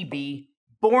unless he be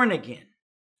born again.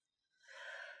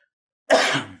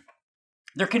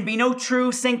 There can be no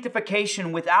true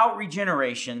sanctification without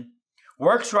regeneration.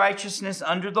 Works righteousness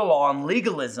under the law and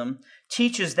legalism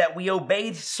teaches that we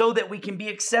obey so that we can be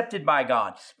accepted by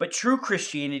God. But true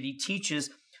Christianity teaches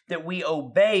that we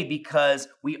obey because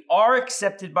we are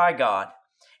accepted by God.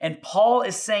 And Paul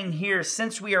is saying here,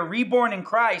 since we are reborn in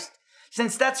Christ,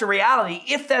 since that's a reality,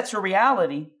 if that's a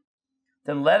reality,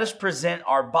 then let us present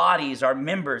our bodies, our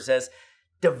members, as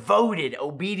devoted,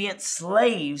 obedient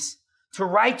slaves to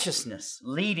righteousness,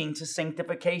 leading to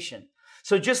sanctification.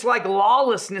 So just like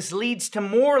lawlessness leads to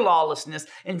more lawlessness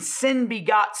and sin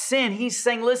begot sin, he's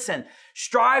saying, listen,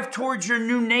 strive towards your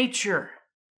new nature.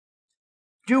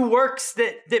 Do works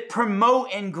that promote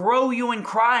and grow you in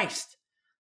Christ.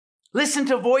 Listen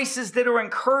to voices that are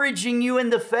encouraging you in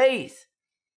the faith.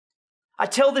 I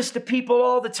tell this to people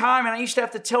all the time, and I used to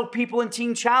have to tell people in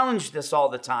Teen Challenge this all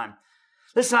the time.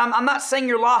 Listen, I'm not saying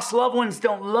your lost loved ones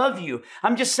don't love you.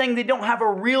 I'm just saying they don't have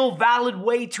a real valid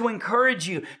way to encourage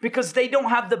you because they don't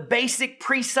have the basic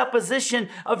presupposition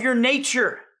of your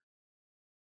nature.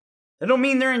 That don't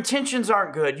mean their intentions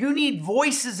aren't good. You need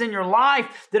voices in your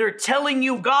life that are telling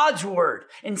you God's word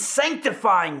and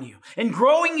sanctifying you and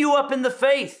growing you up in the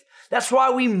faith. That's why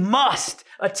we must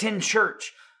attend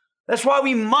church. That's why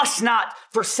we must not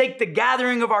forsake the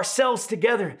gathering of ourselves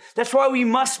together. That's why we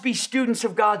must be students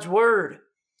of God's word.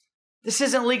 This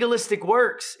isn't legalistic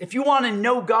works. If you want to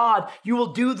know God, you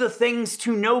will do the things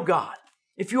to know God.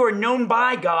 If you are known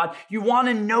by God, you want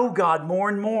to know God more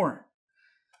and more.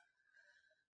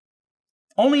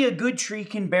 Only a good tree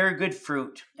can bear good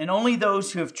fruit, and only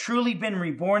those who have truly been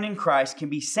reborn in Christ can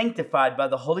be sanctified by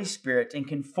the Holy Spirit and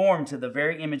conform to the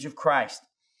very image of Christ.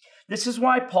 This is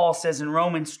why Paul says in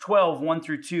Romans 12, 1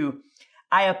 through 2,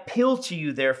 I appeal to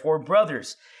you, therefore,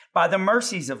 brothers, by the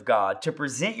mercies of God, to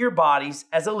present your bodies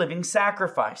as a living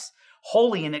sacrifice,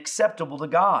 holy and acceptable to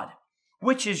God,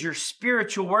 which is your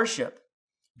spiritual worship.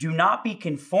 Do not be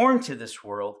conformed to this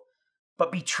world,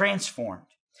 but be transformed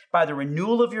by the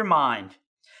renewal of your mind,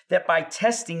 that by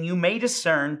testing you may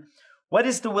discern what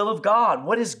is the will of God,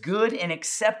 what is good and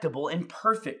acceptable and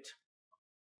perfect.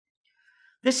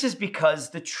 This is because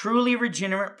the truly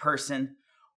regenerate person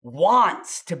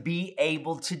wants to be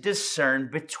able to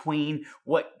discern between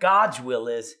what God's will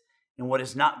is and what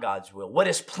is not God's will, what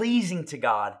is pleasing to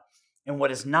God and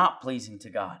what is not pleasing to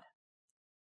God.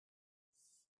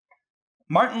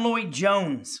 Martin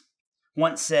Lloyd-Jones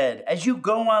once said, as you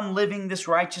go on living this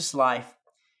righteous life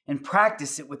and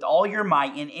practice it with all your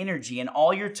might and energy and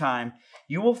all your time,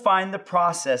 you will find the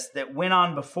process that went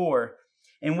on before,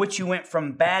 in which you went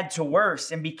from bad to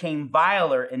worse and became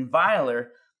viler and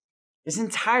viler, is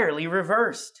entirely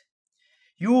reversed.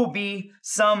 You will be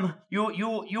someone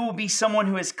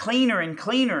who is cleaner and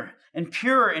cleaner and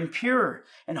purer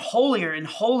and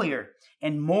holier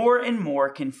and more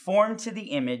conformed to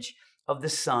the image of the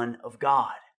Son of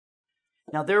God.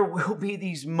 Now, there will be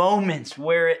these moments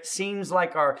where it seems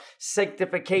like our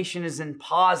sanctification is in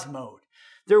pause mode.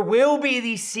 There will be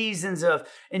these seasons of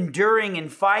enduring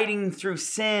and fighting through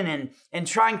sin and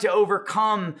trying to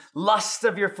overcome lust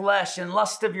of your flesh and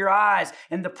lust of your eyes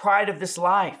and the pride of this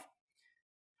life.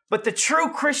 But the true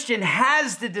Christian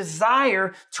has the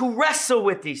desire to wrestle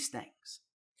with these things.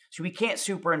 So we can't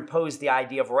superimpose the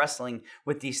idea of wrestling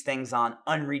with these things on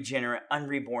unregenerate,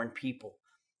 unreborn people.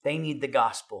 They need the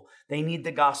gospel. They need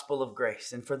the gospel of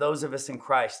grace. And for those of us in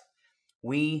Christ,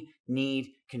 we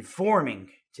need conforming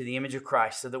to the image of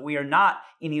Christ so that we are not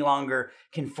any longer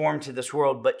conformed to this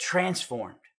world, but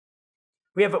transformed.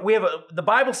 The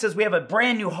Bible says we have a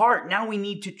brand new heart. Now we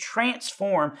need to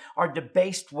transform our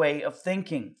debased way of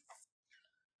thinking.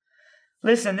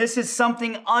 Listen, this is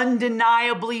something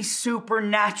undeniably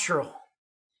supernatural.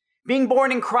 Being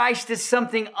born in Christ is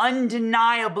something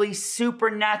undeniably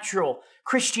supernatural.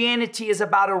 Christianity is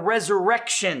about a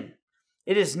resurrection.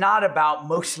 It is not about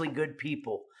mostly good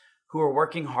people who are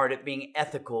working hard at being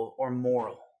ethical or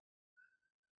moral.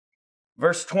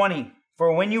 Verse 20,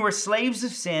 for when you were slaves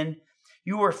of sin,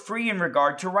 you were free in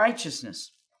regard to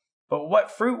righteousness. But what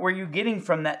fruit were you getting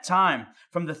from that time,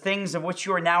 from the things of which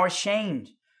you are now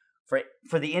ashamed?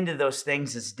 For the end of those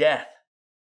things is death.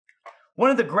 One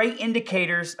of the great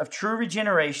indicators of true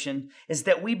regeneration is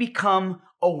that we become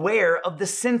aware of the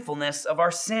sinfulness of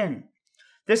our sin.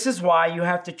 This is why you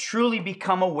have to truly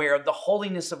become aware of the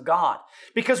holiness of God,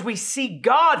 because we see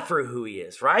God for who He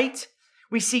is, right?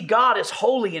 We see God as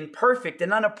holy and perfect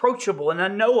and unapproachable and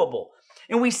unknowable,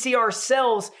 and we see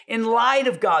ourselves in light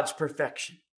of God's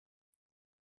perfection.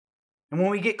 And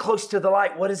when we get close to the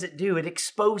light, what does it do? It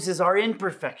exposes our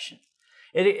imperfection.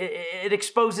 It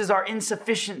exposes our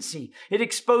insufficiency. It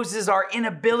exposes our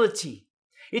inability.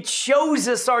 It shows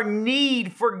us our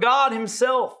need for God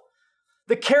Himself.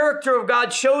 The character of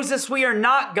God shows us we are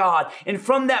not God, and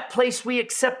from that place we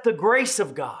accept the grace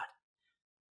of God.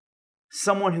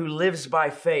 Someone who lives by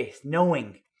faith,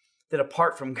 knowing that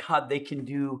apart from God they can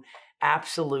do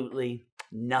absolutely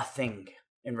nothing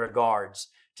in regards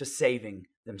to saving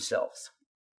themselves.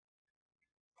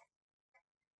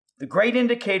 The great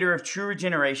indicator of true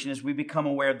regeneration is we become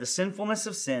aware of the sinfulness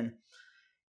of sin,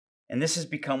 and this has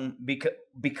become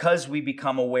because we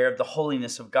become aware of the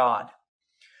holiness of God.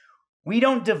 We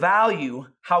don't devalue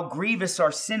how grievous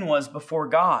our sin was before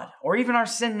God, or even our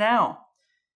sin now,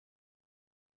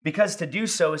 because to do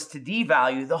so is to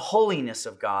devalue the holiness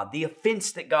of God, the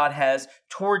offense that God has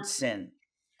towards sin,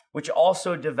 which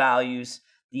also devalues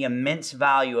the immense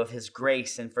value of His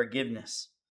grace and forgiveness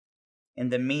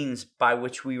and the means by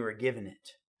which we were given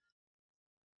it.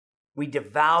 We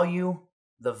devalue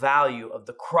the value of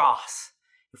the cross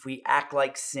if we act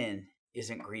like sin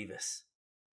isn't grievous.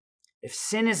 If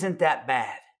sin isn't that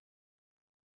bad.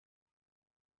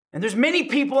 And there's many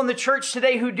people in the church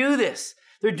today who do this.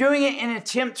 They're doing it in an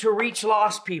attempt to reach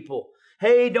lost people.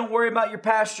 Hey, don't worry about your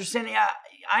past or sin.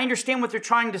 I understand what they're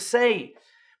trying to say.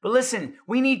 But listen,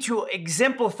 we need to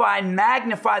exemplify and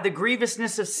magnify the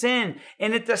grievousness of sin,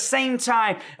 and at the same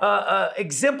time,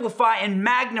 exemplify and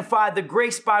magnify the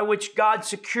grace by which God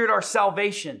secured our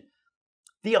salvation.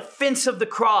 The offense of the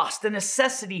cross, the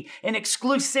necessity and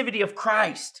exclusivity of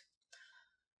Christ.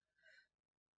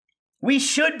 We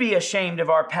should be ashamed of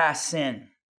our past sin.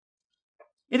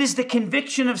 It is the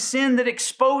conviction of sin that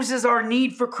exposes our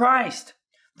need for Christ.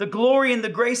 The glory and the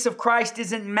grace of Christ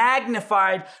isn't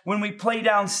magnified when we play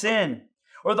down sin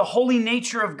or the holy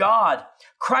nature of God.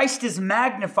 Christ is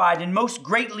magnified and most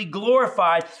greatly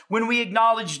glorified when we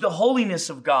acknowledge the holiness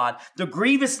of God, the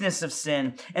grievousness of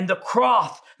sin, and the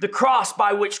cross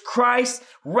by which Christ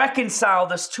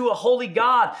reconciled us to a holy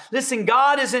God. Listen,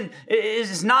 God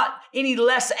is not any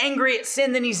less angry at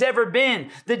sin than He's ever been.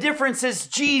 The difference is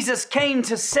Jesus came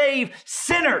to save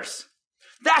sinners.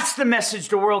 That's the message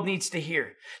the world needs to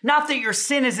hear. Not that your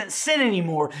sin isn't sin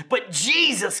anymore, but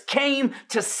Jesus came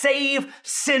to save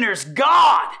sinners.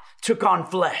 God took on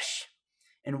flesh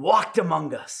and walked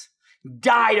among us,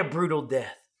 died a brutal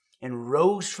death, and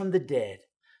rose from the dead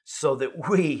so that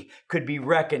we could be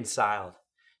reconciled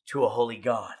to a holy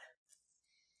God.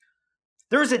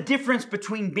 There's a difference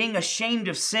between being ashamed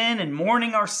of sin and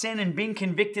mourning our sin and being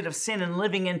convicted of sin and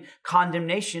living in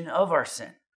condemnation of our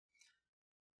sin.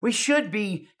 We should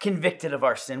be convicted of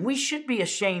our sin. We should be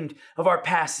ashamed of our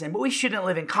past sin, but we shouldn't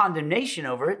live in condemnation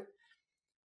over it.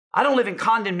 I don't live in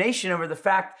condemnation over the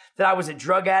fact that I was a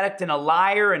drug addict and a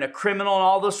liar and a criminal and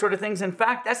all those sort of things. In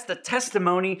fact, that's the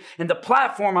testimony and the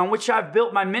platform on which I've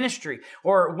built my ministry,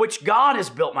 or which God has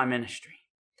built my ministry.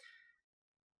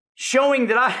 Showing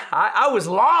that I was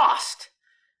lost,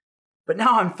 but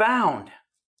now I'm found.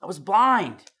 I was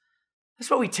blind.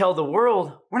 That's what we tell the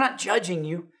world. We're not judging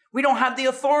you. We don't have the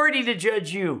authority to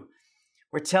judge you.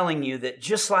 We're telling you that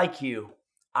just like you,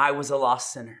 I was a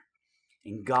lost sinner,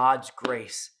 and God's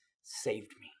grace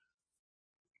saved me.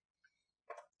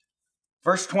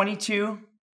 Verse 22,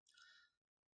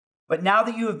 but now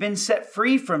that you have been set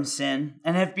free from sin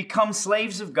and have become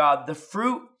slaves of God, the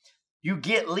fruit you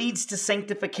get leads to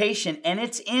sanctification, and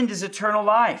its end is eternal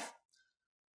life.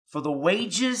 For the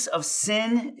wages of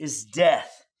sin is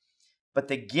death, but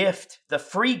the gift, the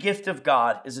free gift of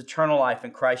God is eternal life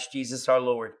in Christ Jesus our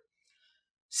Lord.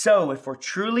 So if we're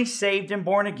truly saved and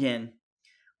born again,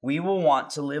 we will want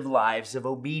to live lives of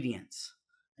obedience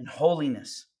and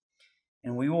holiness,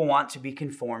 and we will want to be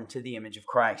conformed to the image of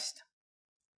Christ.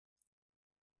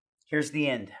 Here's the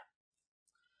end.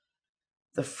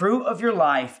 The fruit of your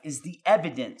life is the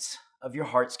evidence of your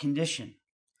heart's condition.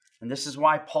 And this is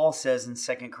why Paul says in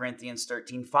 2 Corinthians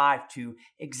 13:5 to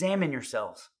examine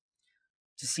yourselves,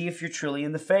 to see if you're truly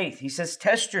in the faith. He says,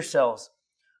 test yourselves,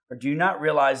 or do you not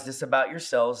realize this about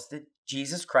yourselves, that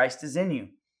Jesus Christ is in you?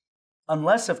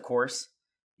 Unless, of course,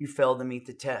 you fail to meet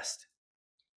the test.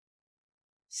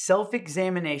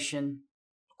 Self-examination,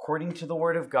 according to the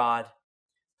Word of God,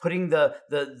 putting the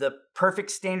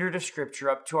perfect standard of Scripture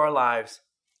up to our lives,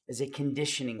 is a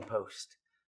conditioning post.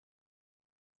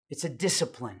 It's a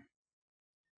discipline.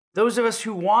 Those of us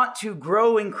who want to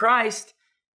grow in Christ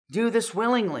do this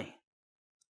willingly.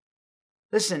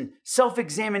 Listen,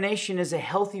 self-examination is a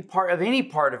healthy part of any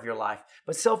part of your life,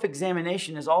 but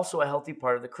self-examination is also a healthy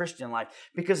part of the Christian life,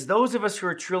 because those of us who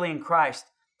are truly in Christ,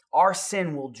 our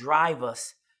sin will drive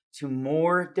us to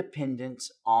more dependence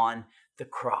on the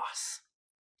cross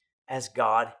as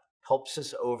God helps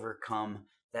us overcome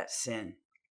that sin.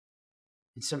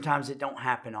 And sometimes it don't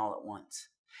happen all at once.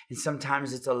 And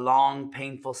sometimes it's a long,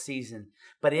 painful season.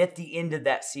 But at the end of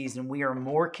that season, we are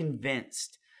more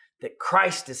convinced that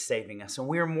Christ is saving us. And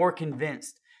we are more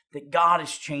convinced that God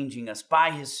is changing us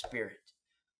by His Spirit.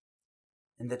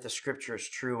 And that the Scripture is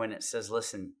true. And it says,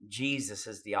 listen, Jesus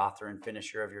is the author and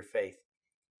finisher of your faith.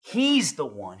 He's the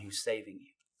one who's saving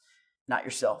you, not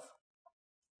yourself.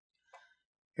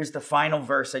 Here's the final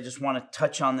verse. I just want to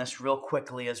touch on this real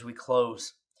quickly as we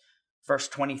close. Verse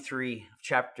 23 of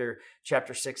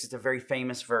chapter 6 is a very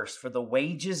famous verse. For the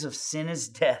wages of sin is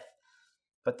death,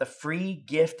 but the free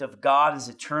gift of God is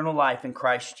eternal life in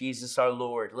Christ Jesus our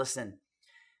Lord. Listen,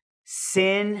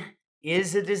 sin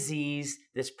is a disease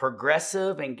that's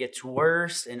progressive and gets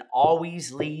worse and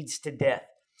always leads to death.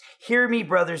 Hear me,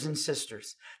 brothers and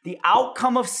sisters. The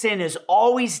outcome of sin is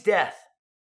always death.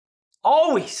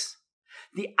 Always.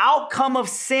 The outcome of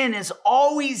sin is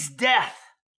always death.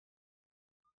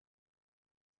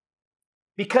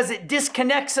 Because it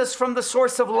disconnects us from the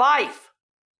source of life.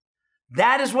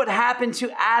 That is what happened to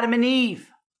Adam and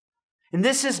Eve. And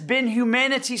this has been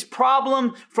humanity's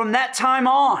problem from that time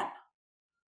on.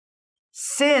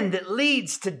 Sin that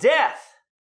leads to death.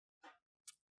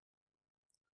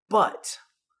 But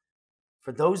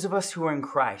for those of us who are in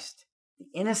Christ, the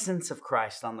innocence of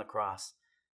Christ on the cross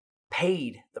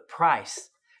paid the price.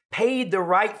 Paid the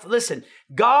right. Listen,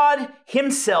 God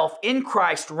Himself in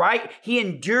Christ, right? He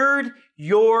endured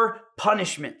your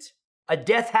punishment. A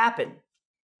death happened.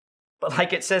 But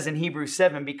like it says in Hebrews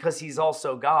 7, because He's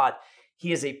also God,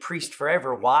 He is a priest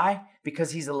forever. Why?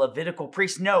 Because He's a Levitical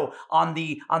priest? No, on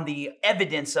the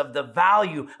evidence of the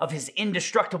value of His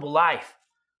indestructible life.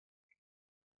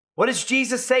 What does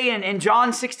Jesus say in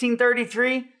John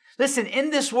 16:33? Listen, in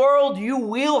this world you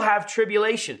will have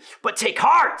tribulation, but take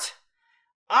heart.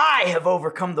 I have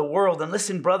overcome the world. And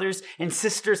listen, brothers and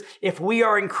sisters, if we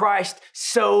are in Christ,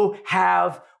 so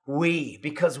have we,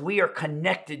 because we are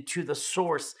connected to the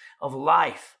source of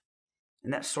life.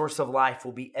 And that source of life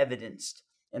will be evidenced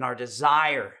in our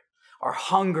desire, our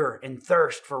hunger and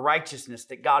thirst for righteousness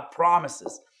that God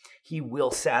promises He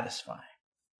will satisfy.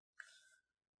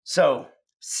 So,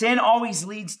 sin always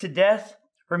leads to death.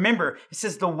 Remember, it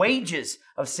says the wages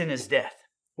of sin is death.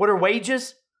 What are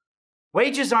wages?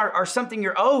 Wages are something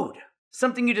you're owed,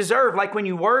 something you deserve. Like when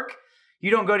you work, you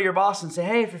don't go to your boss and say,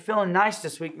 hey, if you're feeling nice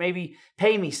this week, maybe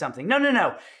pay me something.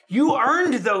 No. You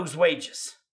earned those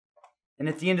wages. And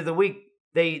at the end of the week,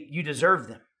 you deserve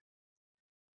them.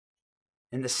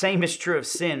 And the same is true of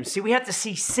sin. See, we have to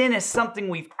see sin as something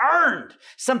we've earned,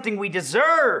 something we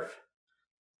deserve.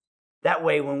 That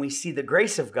way, when we see the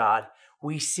grace of God,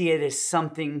 we see it as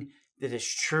something that is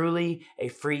truly a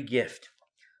free gift.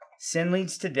 Sin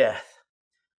leads to death,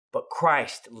 but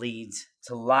Christ leads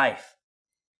to life.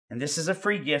 And this is a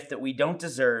free gift that we don't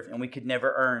deserve and we could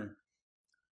never earn.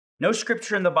 No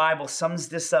scripture in the Bible sums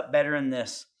this up better than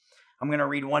this. I'm going to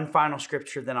read one final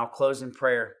scripture, then I'll close in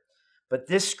prayer. But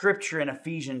this scripture in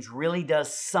Ephesians really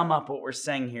does sum up what we're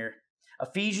saying here.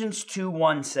 Ephesians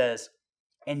 2:1 says,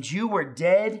 and you were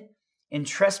dead in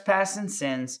trespass and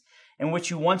sins, in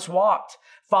which you once walked,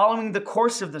 following the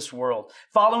course of this world,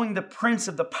 following the prince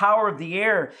of the power of the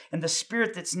air and the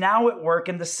spirit that's now at work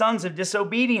in the sons of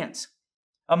disobedience,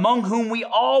 among whom we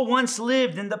all once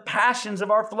lived in the passions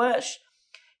of our flesh,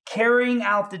 carrying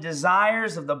out the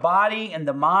desires of the body and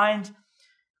the mind.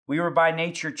 We were by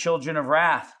nature children of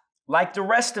wrath, like the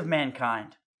rest of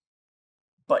mankind.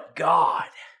 But God,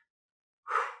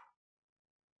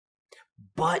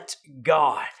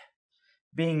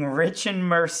 being rich in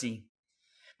mercy,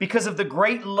 because of the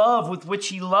great love with which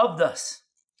He loved us,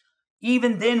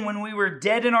 even then when we were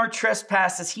dead in our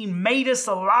trespasses, He made us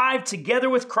alive together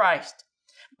with Christ.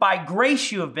 By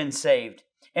grace you have been saved,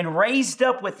 and raised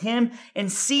up with Him,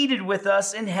 and seated with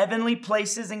us in heavenly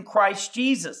places in Christ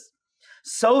Jesus,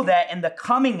 so that in the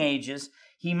coming ages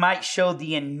he might show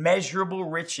the immeasurable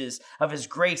riches of his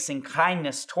grace and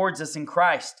kindness towards us in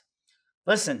Christ.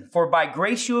 Listen, for by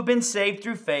grace you have been saved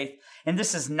through faith, and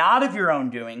this is not of your own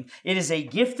doing. It is a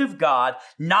gift of God,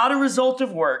 not a result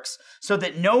of works, so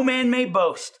that no man may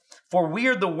boast. For we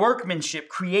are the workmanship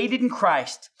created in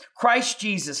Christ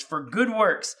Jesus, for good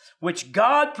works, which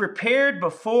God prepared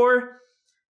before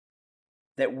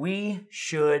that we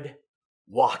should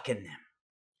walk in them.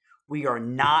 We are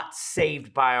not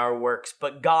saved by our works,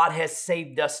 but God has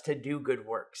saved us to do good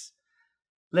works.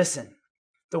 Listen,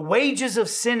 the wages of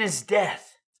sin is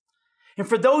death. And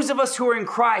for those of us who are in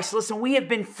Christ, listen, we have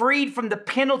been freed from the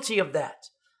penalty of that.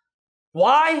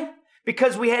 Why?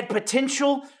 Because we had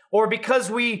potential, or because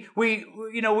we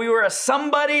were a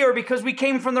somebody, or because we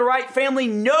came from the right family?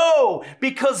 No,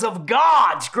 because of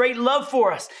God's great love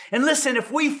for us. And listen,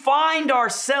 if we find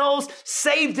ourselves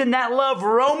saved in that love,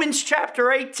 Romans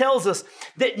chapter 8 tells us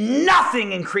that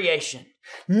nothing in creation,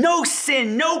 no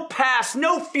sin, no past,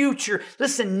 no future,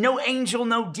 listen, no angel,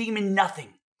 no demon,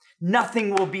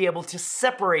 nothing will be able to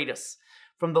separate us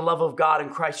from the love of God in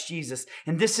Christ Jesus.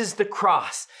 And this is the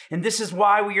cross. And this is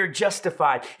why we are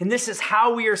justified. And this is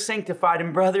how we are sanctified.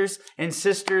 And brothers and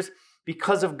sisters,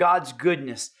 because of God's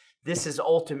goodness, this is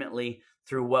ultimately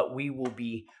through what we will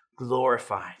be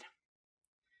glorified.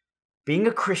 Being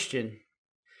a Christian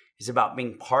is about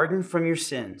being pardoned from your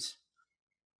sins.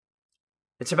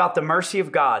 It's about the mercy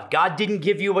of God. God didn't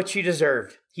give you what you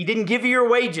deserved. He didn't give you your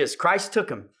wages. Christ took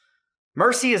them.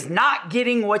 Mercy is not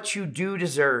getting what you do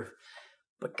deserve.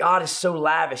 But God is so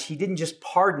lavish. He didn't just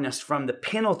pardon us from the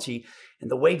penalty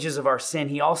and the wages of our sin.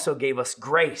 He also gave us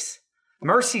grace.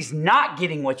 Mercy's not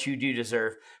getting what you do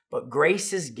deserve, but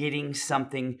grace is getting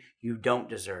something you don't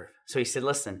deserve. So he said,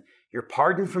 listen, you're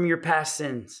pardoned from your past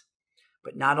sins.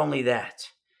 But not only that,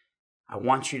 I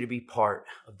want you to be part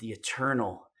of the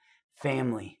eternal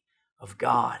family of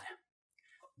God.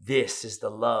 This is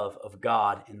the love of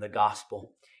God in the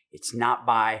gospel. It's not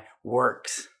by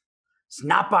works. It's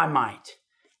not by might.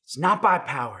 It's not by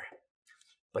power,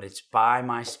 but it's by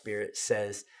my Spirit,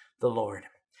 says the Lord.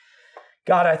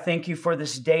 God, I thank you for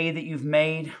this day that you've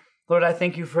made. Lord, I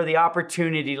thank you for the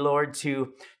opportunity, Lord,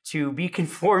 to be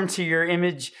conformed to your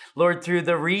image, Lord, through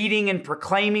the reading and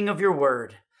proclaiming of your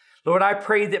word. Lord, I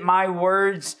pray that my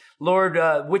words, Lord,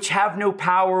 which have no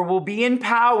power, will be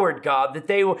empowered, God,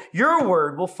 that your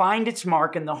word will find its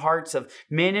mark in the hearts of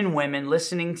men and women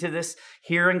listening to this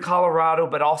here in Colorado,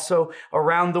 but also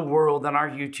around the world on our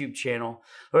YouTube channel.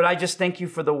 Lord, I just thank you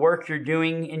for the work you're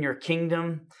doing in your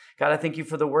kingdom. God, I thank you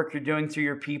for the work you're doing through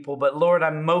your people. But Lord,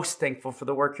 I'm most thankful for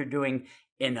the work you're doing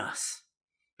in us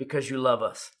because you love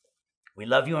us. We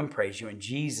love you and praise you in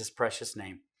Jesus' precious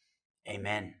name.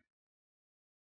 Amen.